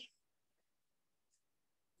egg.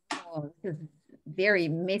 Oh, this is very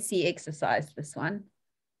messy exercise, this one.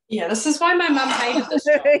 Yeah, this is why my mum hated this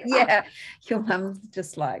job. Yeah, your mum's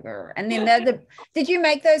just like, and then did you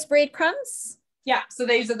make those breadcrumbs? Yeah, so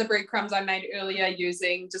these are the breadcrumbs I made earlier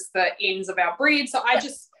using just the ends of our bread. So I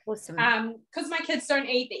just, because my kids don't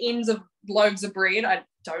eat the ends of loaves of bread, I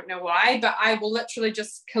don't know why, but I will literally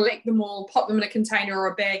just collect them all, pop them in a container or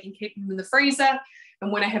a bag, and keep them in the freezer.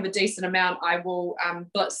 And when I have a decent amount, I will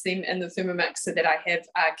blitz them in the Thermomix so that I have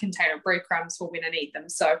a container of breadcrumbs for when I need them.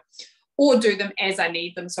 So, or do them as I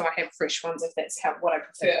need them, so I have fresh ones if that's what I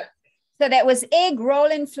prefer. So that was egg, roll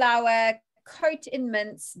in flour, coat in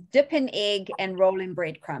mince, dip in egg, and roll in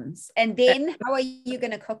breadcrumbs. And then how are you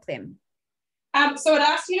going to cook them? So it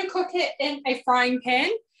asks you to cook it in a frying pan.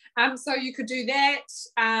 So you could do that.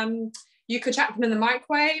 You could chuck them in the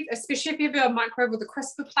microwave, especially if you have a microwave with a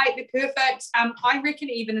crisper plate, they're perfect. I reckon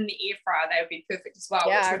even in the air fryer, they would be perfect as well.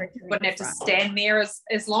 Yeah, which wouldn't have to stand there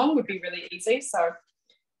as long, would be really easy. So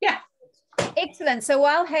yeah. Excellent. So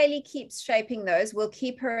while Hayley keeps shaping those, we'll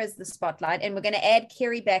keep her as the spotlight, and we're going to add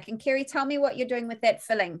Kerry back. And Kerry, tell me what you're doing with that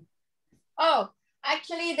filling. Oh,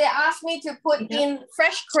 actually, they asked me to put in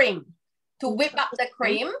fresh cream to whip up the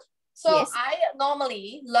cream. So I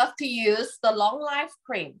normally love to use the long life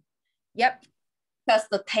cream. Yep. Because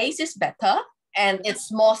the taste is better and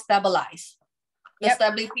it's more stabilized. The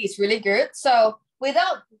stability is really good. So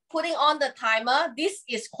without putting on the timer, this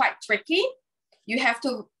is quite tricky. You have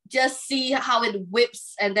to just see how it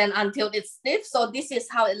whips and then until it's stiff. So this is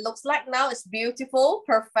how it looks like now. It's beautiful,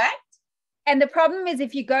 perfect. And the problem is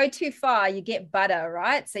if you go too far, you get butter,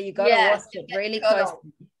 right? So you got to wash it really close.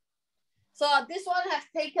 So this one has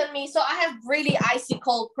taken me, so I have really icy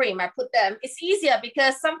cold cream. I put them, it's easier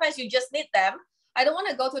because sometimes you just need them. I don't want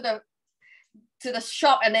to go to the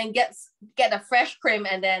shop and then get a fresh cream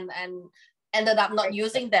and ended up not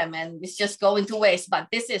using them and it's just going to waste. But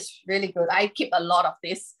this is really good. I keep a lot of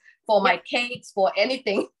this for my cakes, for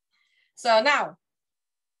anything. So now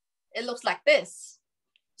it looks like this.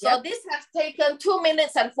 So this has taken 2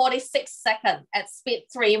 minutes and 46 seconds at speed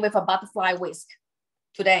 3 with a butterfly whisk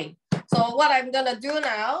today. So what I'm gonna do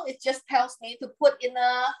now, it just tells me to put in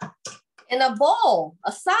a bowl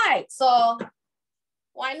aside. So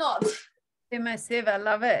why not? Immersive, I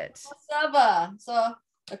love it. Server. So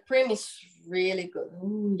the cream is really good.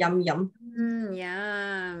 Yum, yum.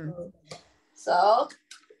 Yum. So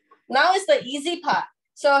now is the easy part.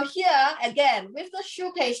 So here, again, with the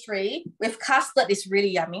choux pastry, with custard is really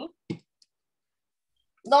yummy.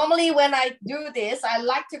 Normally when I do this, I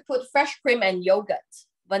like to put fresh cream and yogurt,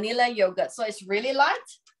 vanilla yogurt. So it's really light.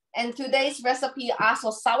 And today's recipe asks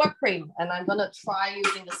for sour cream. And I'm gonna try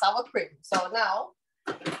using the sour cream. So now,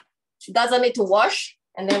 she doesn't need to wash.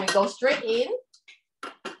 And then we go straight in.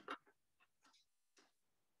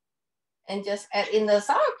 And just add in the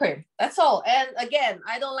sour cream. That's all. And again,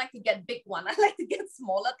 I don't like to get big one. I like to get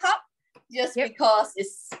smaller cup just because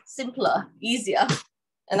it's simpler, easier,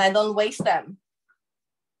 and I don't waste them.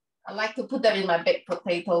 I like to put them in my baked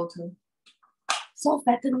potato too. So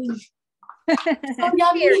fattening. So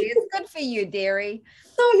yummy. It's good for you, dairy.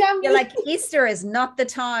 So yummy. You're like, Easter is not the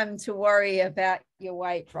time to worry about your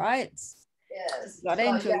weight, right? Yes. Got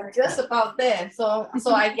into it. Just about there. So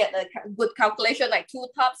I get a good calculation, like 2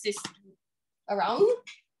 cups is around.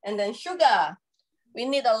 And then sugar. We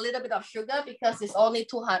need a little bit of sugar because it's only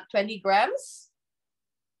 220 grams.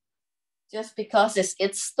 Just because it's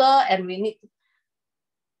Easter and we need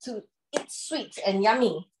to eat sweet and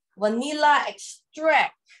yummy. Vanilla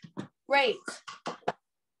extract. Great.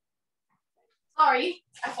 Sorry,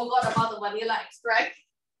 I forgot about the vanilla extract.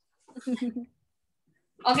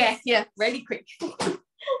 Okay, here, really quick.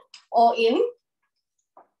 All in.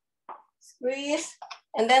 Squeeze.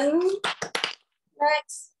 And then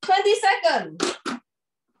next 20 seconds.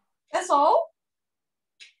 That's all.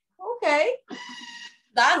 Okay.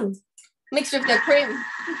 Done. Mix with the cream.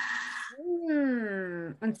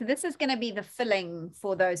 And so this is going to be the filling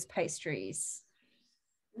for those pastries.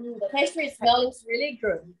 The pastry smells really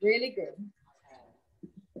good, really good.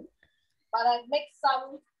 But I make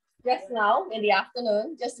some just now in the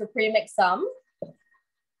afternoon, just to pre-make some.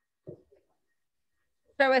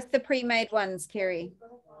 Show us the pre-made ones, Kerry.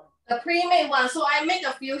 The pre-made one, so I make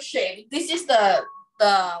a few shapes. This is the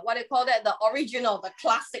what do you call that? The original, the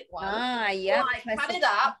classic one. Yeah. So I cut it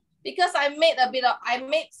up because I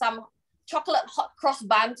made some chocolate hot cross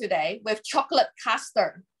bun today with chocolate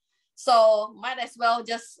custard. So might as well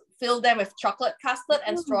just fill them with chocolate custard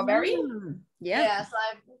and strawberry. Yeah, so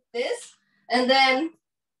I put this. And then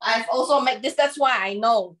I've also made this. That's why I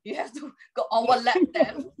know you have to go overlap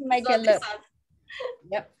them. Make a lip.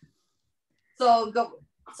 Yep. So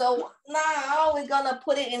now we're gonna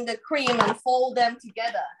put it in the cream and fold them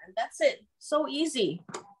together. And that's it. So easy.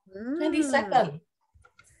 20 seconds.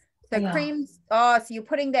 So cream, so you're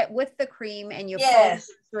putting that with the cream and you're folding it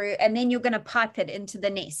through, and then you're going to pipe it into the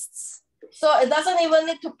nests. So it doesn't even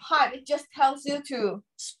need to pipe. It just tells you to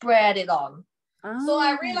spread it on. So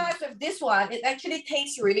I realized with this one, it actually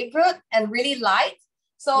tastes really good and really light.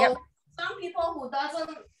 So some people who doesn't,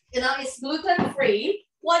 it's gluten-free,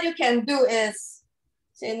 what you can do is,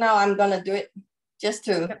 see now I'm going to do it just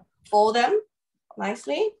to fold them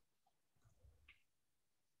nicely.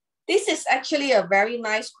 This is actually a very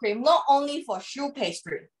nice cream, not only for choux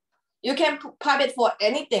pastry. You can pipe it for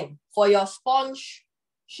anything, for your sponge,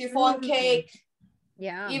 chiffon cake,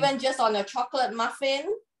 even just on a chocolate muffin.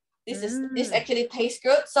 This actually tastes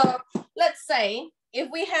good. So let's say if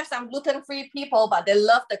we have some gluten-free people, but they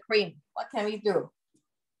love the cream, what can we do?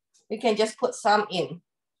 We can just put some in.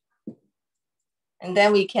 And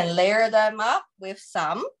then we can layer them up with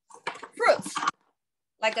some fruits,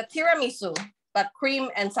 like a tiramisu, but cream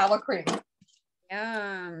and sour cream.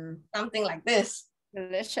 Something like this.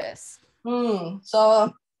 Delicious.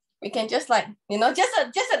 So we can just like,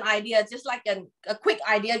 just an idea, just like a quick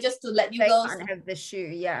idea, just to let you go. Can't have the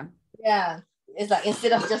choux, yeah. It's like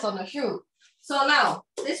instead of just on the choux. So now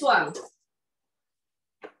this one.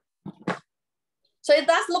 So it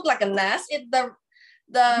does look like a nest.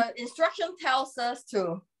 The instruction tells us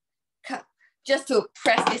to just to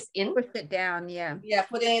press this in. Push it down, yeah. Yeah,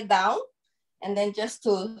 putting it down. And then just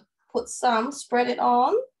to put some, spread it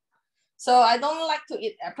on. So I don't like to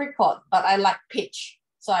eat apricot, but I like peach.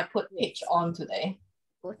 So I put peach on today.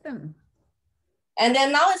 Awesome. And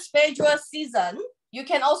then now it's feijoa season. You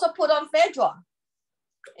can also put on feijoa.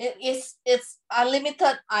 It's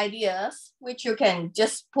unlimited ideas, which you can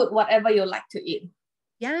just put whatever you like to eat.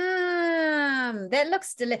 Yum, that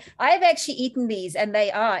looks delicious. I've actually eaten these and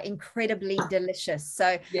they are incredibly delicious.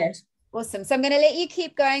 So yes, awesome. So I'm going to let you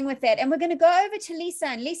keep going with that. And we're going to go over to Lisa,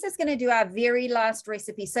 and Lisa's going to do our very last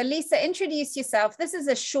recipe. So Lisa, introduce yourself. This is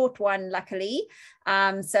a short one, luckily.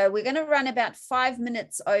 So we're going to run about 5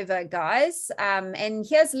 minutes over, guys. And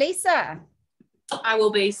here's Lisa. I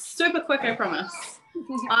will be super quick, I promise.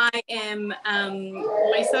 I am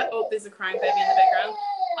Lisa. Oh, there's a crying baby in the background.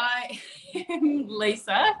 I am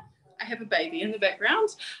Lisa. I have a baby in the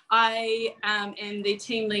background. I am the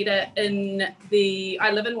team leader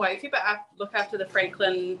I live in Waiuku, but I look after the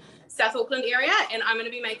Franklin, South Auckland area, and I'm going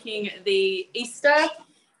to be making the Easter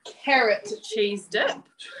carrot cheese dip.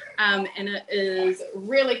 And it is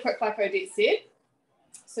really quick, like Odette said.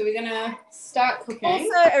 So we're going to start cooking.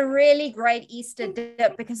 Also a really great Easter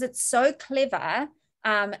dip because it's so clever.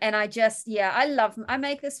 And I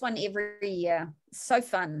make this one every year. So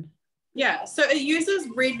fun. Yeah, so it uses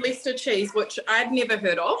red Leicester cheese, which I'd never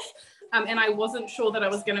heard of. And I wasn't sure that I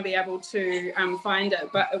was going to be able to find it,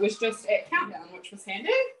 but it was just at Countdown, which was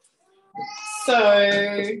handy.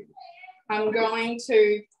 So I'm going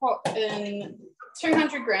to pop in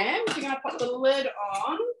 200 grams. You're going to put the lid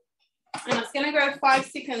on, and it's going to go 5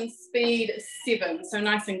 seconds, speed 7. So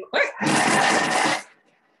nice and quick.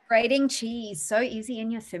 Grating cheese, so easy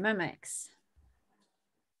in your Thermomix.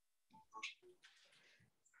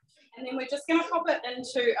 And then we're just going to pop it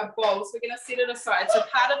into a bowl. So we're going to set it aside. So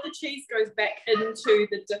part of the cheese goes back into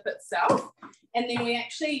the dip itself. And then we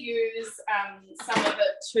actually use some of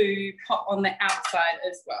it to pop on the outside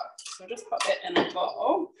as well. So I'll just pop that in a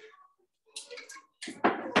bowl.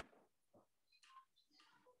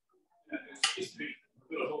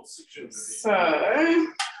 So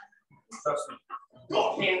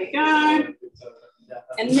there we go.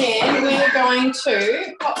 And then we're going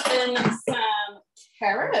to pop in some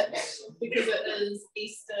carrot because it is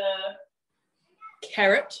Easter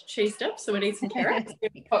carrot cheese dip. So we need some carrots.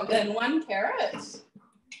 We pop in 1 carrot,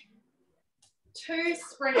 2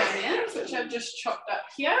 spring onions, which I've just chopped up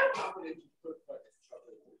here.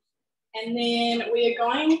 And then we are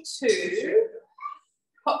going to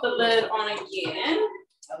pop the lid on again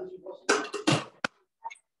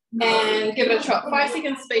and give it a chop. 5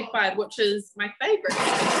 seconds, speed 5, which is my favorite.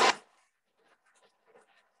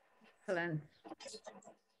 Excellent.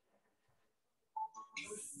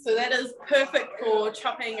 So that is perfect for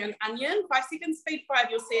chopping an onion. 5 seconds, speed 5,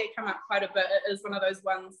 you'll see it come up quite a bit. It is one of those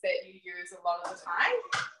ones that you use a lot of the time.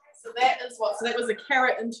 So that is so that was a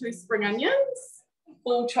carrot and 2 spring onions,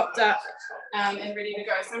 all chopped up and ready to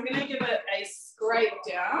go. So I'm going to give it a scrape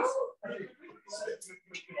down.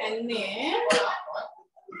 And then,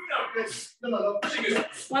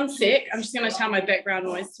 1 sec, I'm just going to tell my background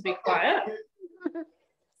noise to be quiet.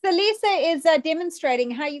 So Lisa is demonstrating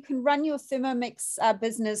how you can run your Thermomix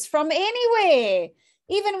business from anywhere,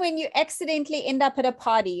 even when you accidentally end up at a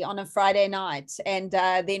party on a Friday night and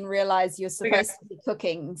then realize you're supposed to be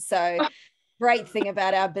cooking. So great thing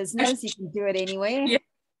about our business, you can do it anywhere.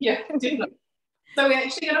 Yeah, definitely. So we're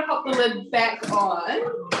actually going to pop the lid back on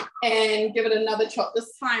and give it another chop,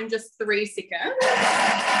 this time just 3 seconds.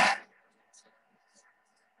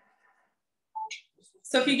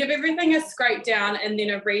 So if you give everything a scrape down and then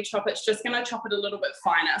a re-chop, it's just going to chop it a little bit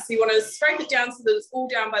finer. So you want to scrape it down so that it's all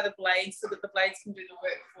down by the blades so that the blades can do the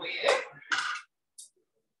work for you.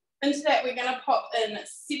 Into that, we're going to pop in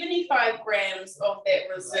 75 grams of that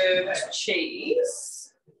reserved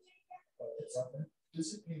cheese.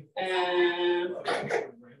 And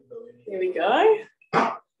there we go.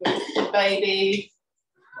 The baby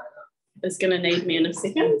is going to need me in a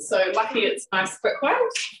second. So lucky it's a nice quick one.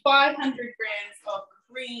 500 grams of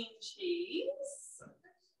cream cheese.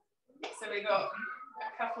 So we got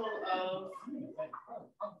a couple of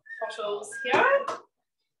bottles here.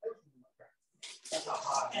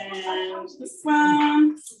 And this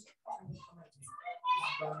one.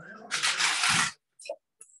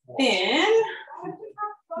 Then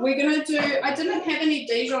we're going to do, I didn't have any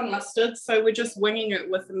Dijon mustard, so we're just winging it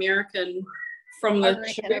with American from the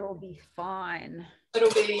reckon it will be fine.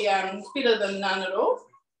 It'll be better than none at all.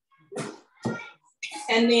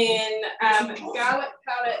 And then garlic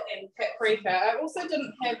powder and paprika. I also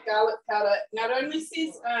didn't have garlic powder. Now it only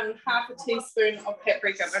says half a teaspoon of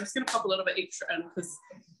paprika. I'm just going to pop a little bit extra in because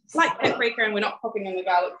it's like paprika and we're not popping in the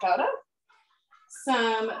garlic powder.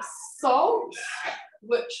 Some salt,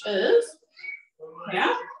 which is,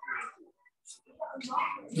 yeah,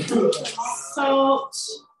 salt.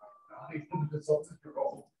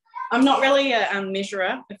 I'm not really a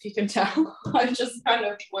measurer, if you can tell. I just kind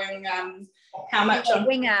of wing how much. A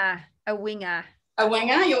winger. A winger. A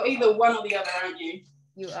winger? You're either one or the other, aren't you?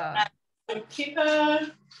 You are. Some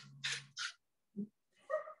pepper.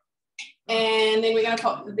 And then we're going to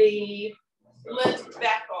pop the lid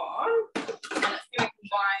back on. And it's going to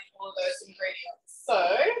combine all of those ingredients.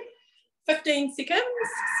 So 15 seconds,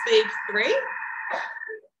 speed 3.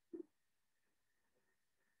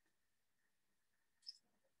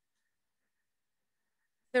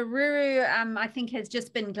 So Ruru, I think, has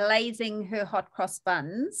just been glazing her hot cross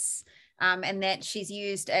buns, and that she's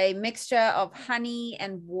used a mixture of honey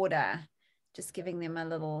and water, just giving them a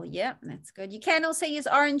little, yeah, that's good. You can also use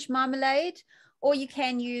orange marmalade, or you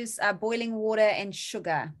can use boiling water and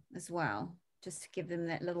sugar as well, just to give them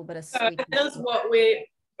that little bit of sweetness. So that is what we're,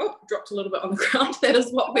 oh, dropped a little bit on the ground. That is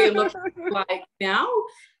what we're looking like now.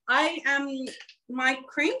 My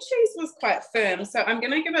cream cheese was quite firm, so I'm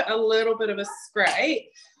going to give it a little bit of a scrape,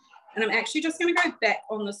 and I'm actually just going to go back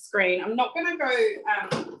on the screen. I'm not going to go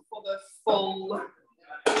for the full,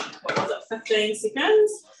 what was it, 15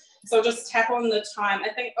 seconds. So I'll just tap on the time. I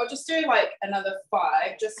think I'll just do like another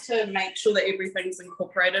 5 just to make sure that everything's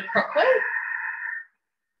incorporated properly.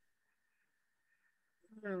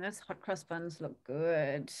 Those hot cross buns look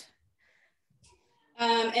good.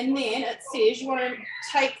 And then it says you want to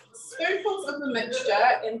take spoonfuls of the mixture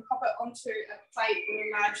and pop it onto a plate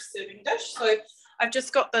or a large serving dish. So I've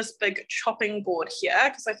just got this big chopping board here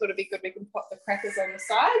because I thought it'd be good we can pop the crackers on the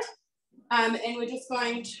side. And we're just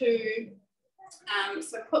going to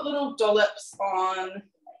so put little dollops on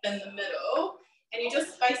in the middle, and you're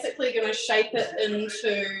just basically going to shape it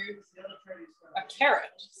into a carrot.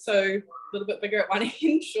 So a little bit bigger at one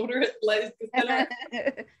end, shorter at the other.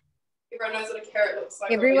 Everyone knows what a carrot looks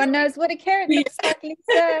like. Everyone knows what a carrot looks like,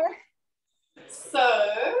 Lisa. So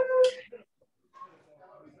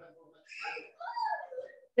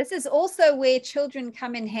this is also where children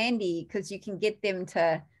come in handy, because you can get them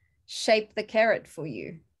to shape the carrot for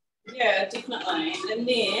you. Yeah, definitely. And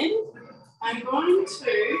then I'm going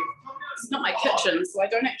to, it's not my kitchen, so I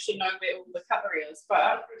don't actually know where all the cutlery is,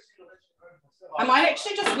 but I might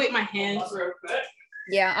actually just wet my hands real quick.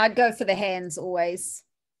 Yeah, I'd go for the hands always.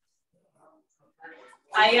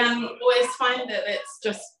 I always find that it's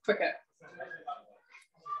just quicker.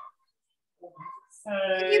 So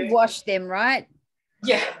You've washed them, right?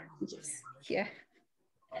 yeah. Yes. Yeah.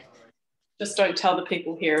 Just don't tell the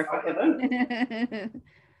people here if I haven't.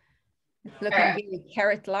 It's looking very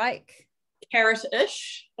carrot-like.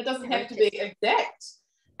 Carrot-ish. It doesn't have to be exact.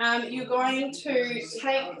 You're going to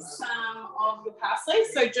take some of the parsley.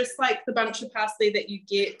 So just like the bunch of parsley that you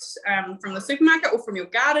get from the supermarket or from your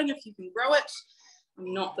garden, if you can grow it.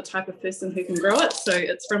 I'm not the type of person who can grow it, so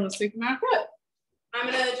it's from the supermarket. I'm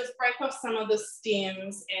going to just break off some of the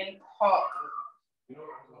stems and pop.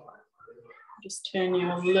 Just turn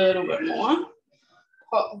you a little bit more.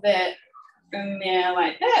 Pop that in there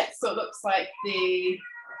like that, so it looks like the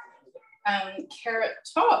carrot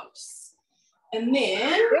tops. And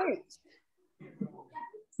then,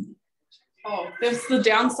 oh, that's the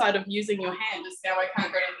downside of using your hand, is now I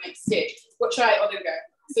can't go to the next step, which there we go.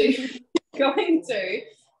 So you're going to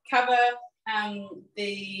cover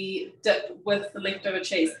the dip with the leftover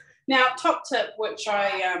cheese. Now, top tip, which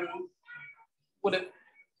I would have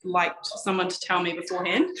liked someone to tell me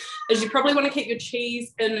beforehand, is you probably want to keep your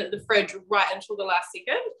cheese in the fridge right until the last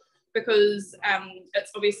second, because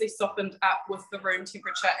it's obviously softened up with the room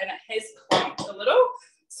temperature and it has clumped a little.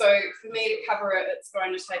 So for me to cover it, it's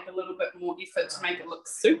going to take a little bit more effort to make it look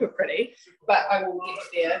super pretty, but I will get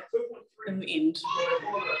there in the end.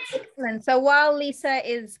 Excellent. So while Lisa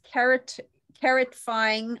is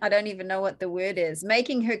carrotifying, I don't even know what the word is,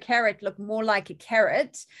 making her carrot look more like a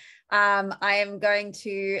carrot, I am going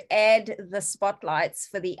to add the spotlights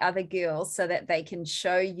for the other girls so that they can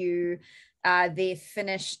show you their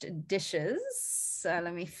finished dishes. So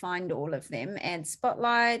let me find all of them. Add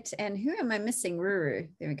spotlight. And who am I missing? Ruru.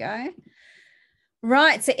 There we go.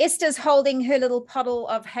 Right. So Esther's holding her little pottle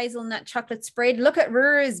of hazelnut chocolate spread. Look at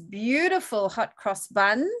Ruru's beautiful hot cross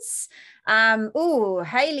buns. Oh,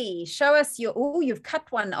 Hayley, show us your, oh, you've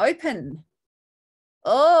cut one open.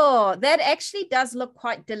 Oh, that actually does look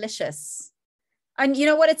quite delicious. And you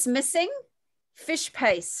know what it's missing? Fish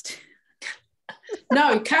paste.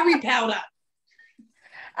 No, curry powder.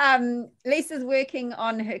 Lisa's working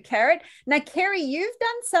on her carrot. Now, Kerry, you've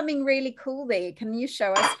done something really cool there. Can you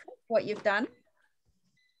show us what you've done?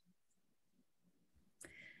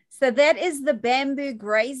 So that is the bamboo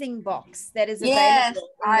grazing box that is available. Yes,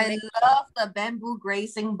 I love the bamboo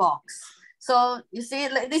grazing box. So you see,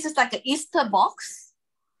 this is like an Easter box.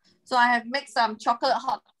 So I have made some chocolate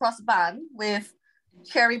hot cross bun with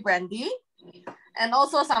cherry brandy, and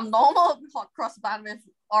also some normal hot cross bun with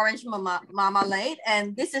orange marmalade.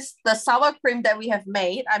 And this is the sour cream that we have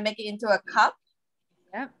made. I make it into a cup.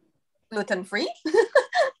 Yeah. Gluten-free.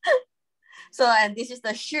 So, and this is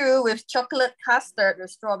the choux with chocolate custard with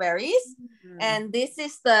strawberries. And this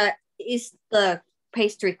is the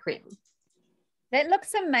pastry cream. That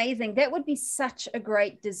looks amazing. That would be such a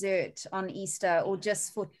great dessert on Easter, or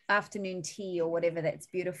just for afternoon tea or whatever. That's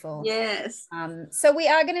beautiful. Yes. So we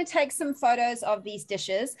are going to take some photos of these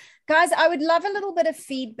dishes. Guys, I would love a little bit of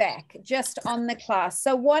feedback just on the class.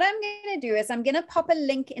 So what I'm going to do is I'm going to pop a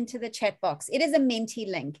link into the chat box. It is a Menti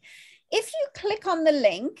link. If you click on the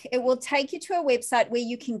link, it will take you to a website where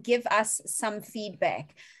you can give us some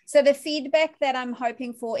feedback. So the feedback that I'm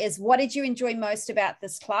hoping for is, what did you enjoy most about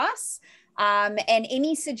this class? And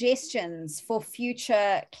any suggestions for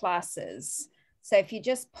future classes. So if you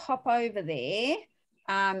just pop over there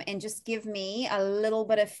and just give me a little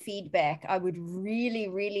bit of feedback, I would really,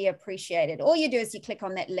 really appreciate it. All you do is you click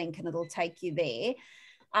on that link and it'll take you there.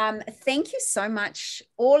 Thank you so much,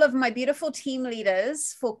 all of my beautiful team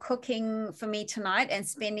leaders, for cooking for me tonight and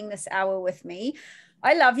spending this hour with me.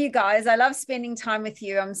 I love you guys. I love spending time with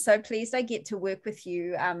you. I'm so pleased I get to work with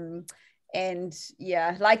you. And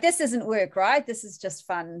yeah, like, this isn't work, right? This is just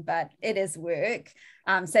fun, but it is work.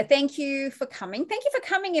 So thank you for coming. Thank you for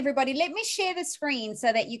coming, everybody. Let me share the screen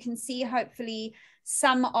so that you can see, hopefully,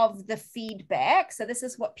 some of the feedback. So this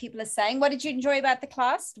is what people are saying. What did you enjoy about the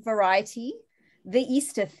class? Variety. The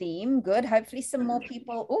Easter theme, good. Hopefully some more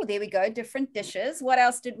people. Oh, there we go. Different dishes. What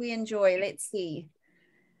else did we enjoy? Let's see.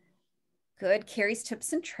 Good. Carrie's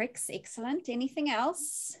tips and tricks. Excellent. Anything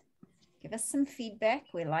else? Give us some feedback.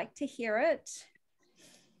 We like to hear it.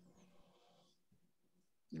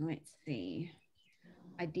 Let's see.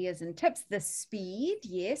 Ideas and tips. The speed.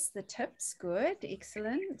 Yes, the tips. Good.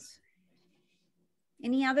 Excellent.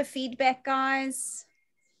 Any other feedback, guys?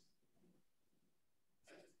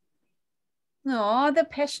 Oh, the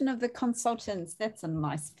passion of the consultants. That's a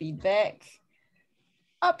nice feedback.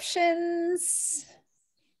 Options.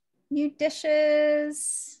 New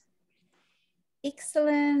dishes.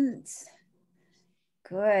 Excellent.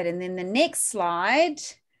 Good. And then the next slide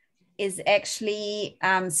is actually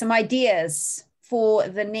some ideas for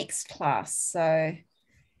the next class. So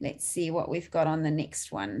let's see what we've got on the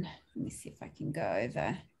next one. Let me see if I can go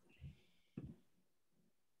over.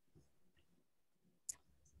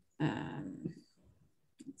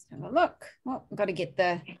 Let's have a look. Oh, I've got to get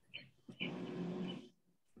the...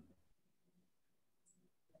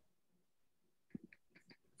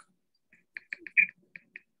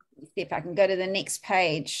 Let's see if I can go to the next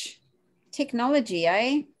page. Technology,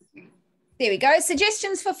 eh? There we go.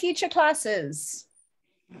 Suggestions for future classes.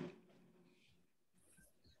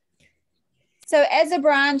 So as a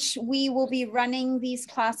branch, we will be running these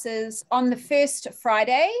classes on the first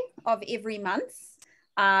Friday of every month.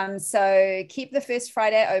 So keep the first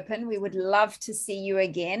Friday open. We would love to see you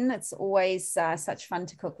again. It's always such fun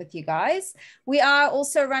to cook with you guys. We are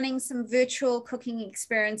also running some virtual cooking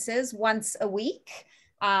experiences once a week.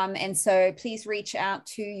 And so please reach out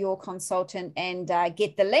to your consultant and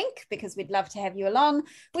get the link, because we'd love to have you along.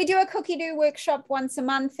 We do a cookie do workshop once a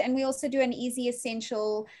month, and we also do an easy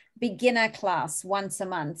essential beginner class once a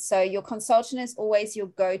month. So your consultant is always your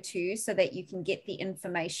go-to so that you can get the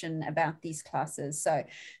information about these classes. So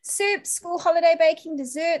soup, school holiday baking,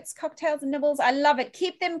 desserts, cocktails and nibbles. I love it.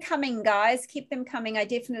 Keep them coming, guys. Keep them coming. I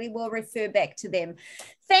definitely will refer back to them.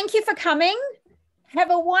 Thank you for coming.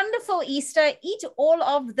 Have a wonderful Easter. Eat all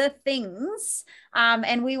of the things.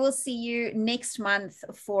 And we will see you next month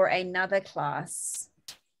for another class.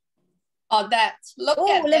 Oh, that. Look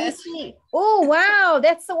at let this. me see. Oh, wow.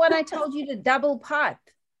 That's the one I told you to double pipe.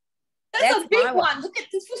 That's a big one. Look at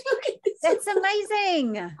this. Look at this. That's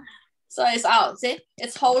amazing. So it's out. See?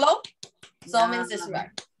 It's hollow. So it means it's right.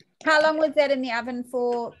 How long was that in the oven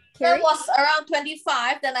for, That Kerry? was around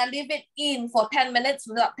 25. Then I leave it in for 10 minutes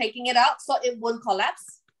without taking it out so it won't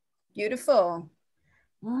collapse. Beautiful.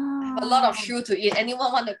 I have a lot of choux to eat.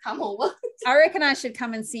 Anyone want to come over? I reckon I should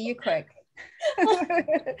come and see you quick.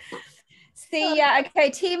 See ya. Okay,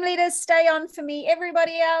 team leaders, stay on for me.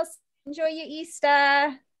 Everybody else, enjoy your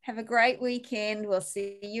Easter. Have a great weekend. We'll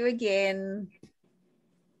see you again.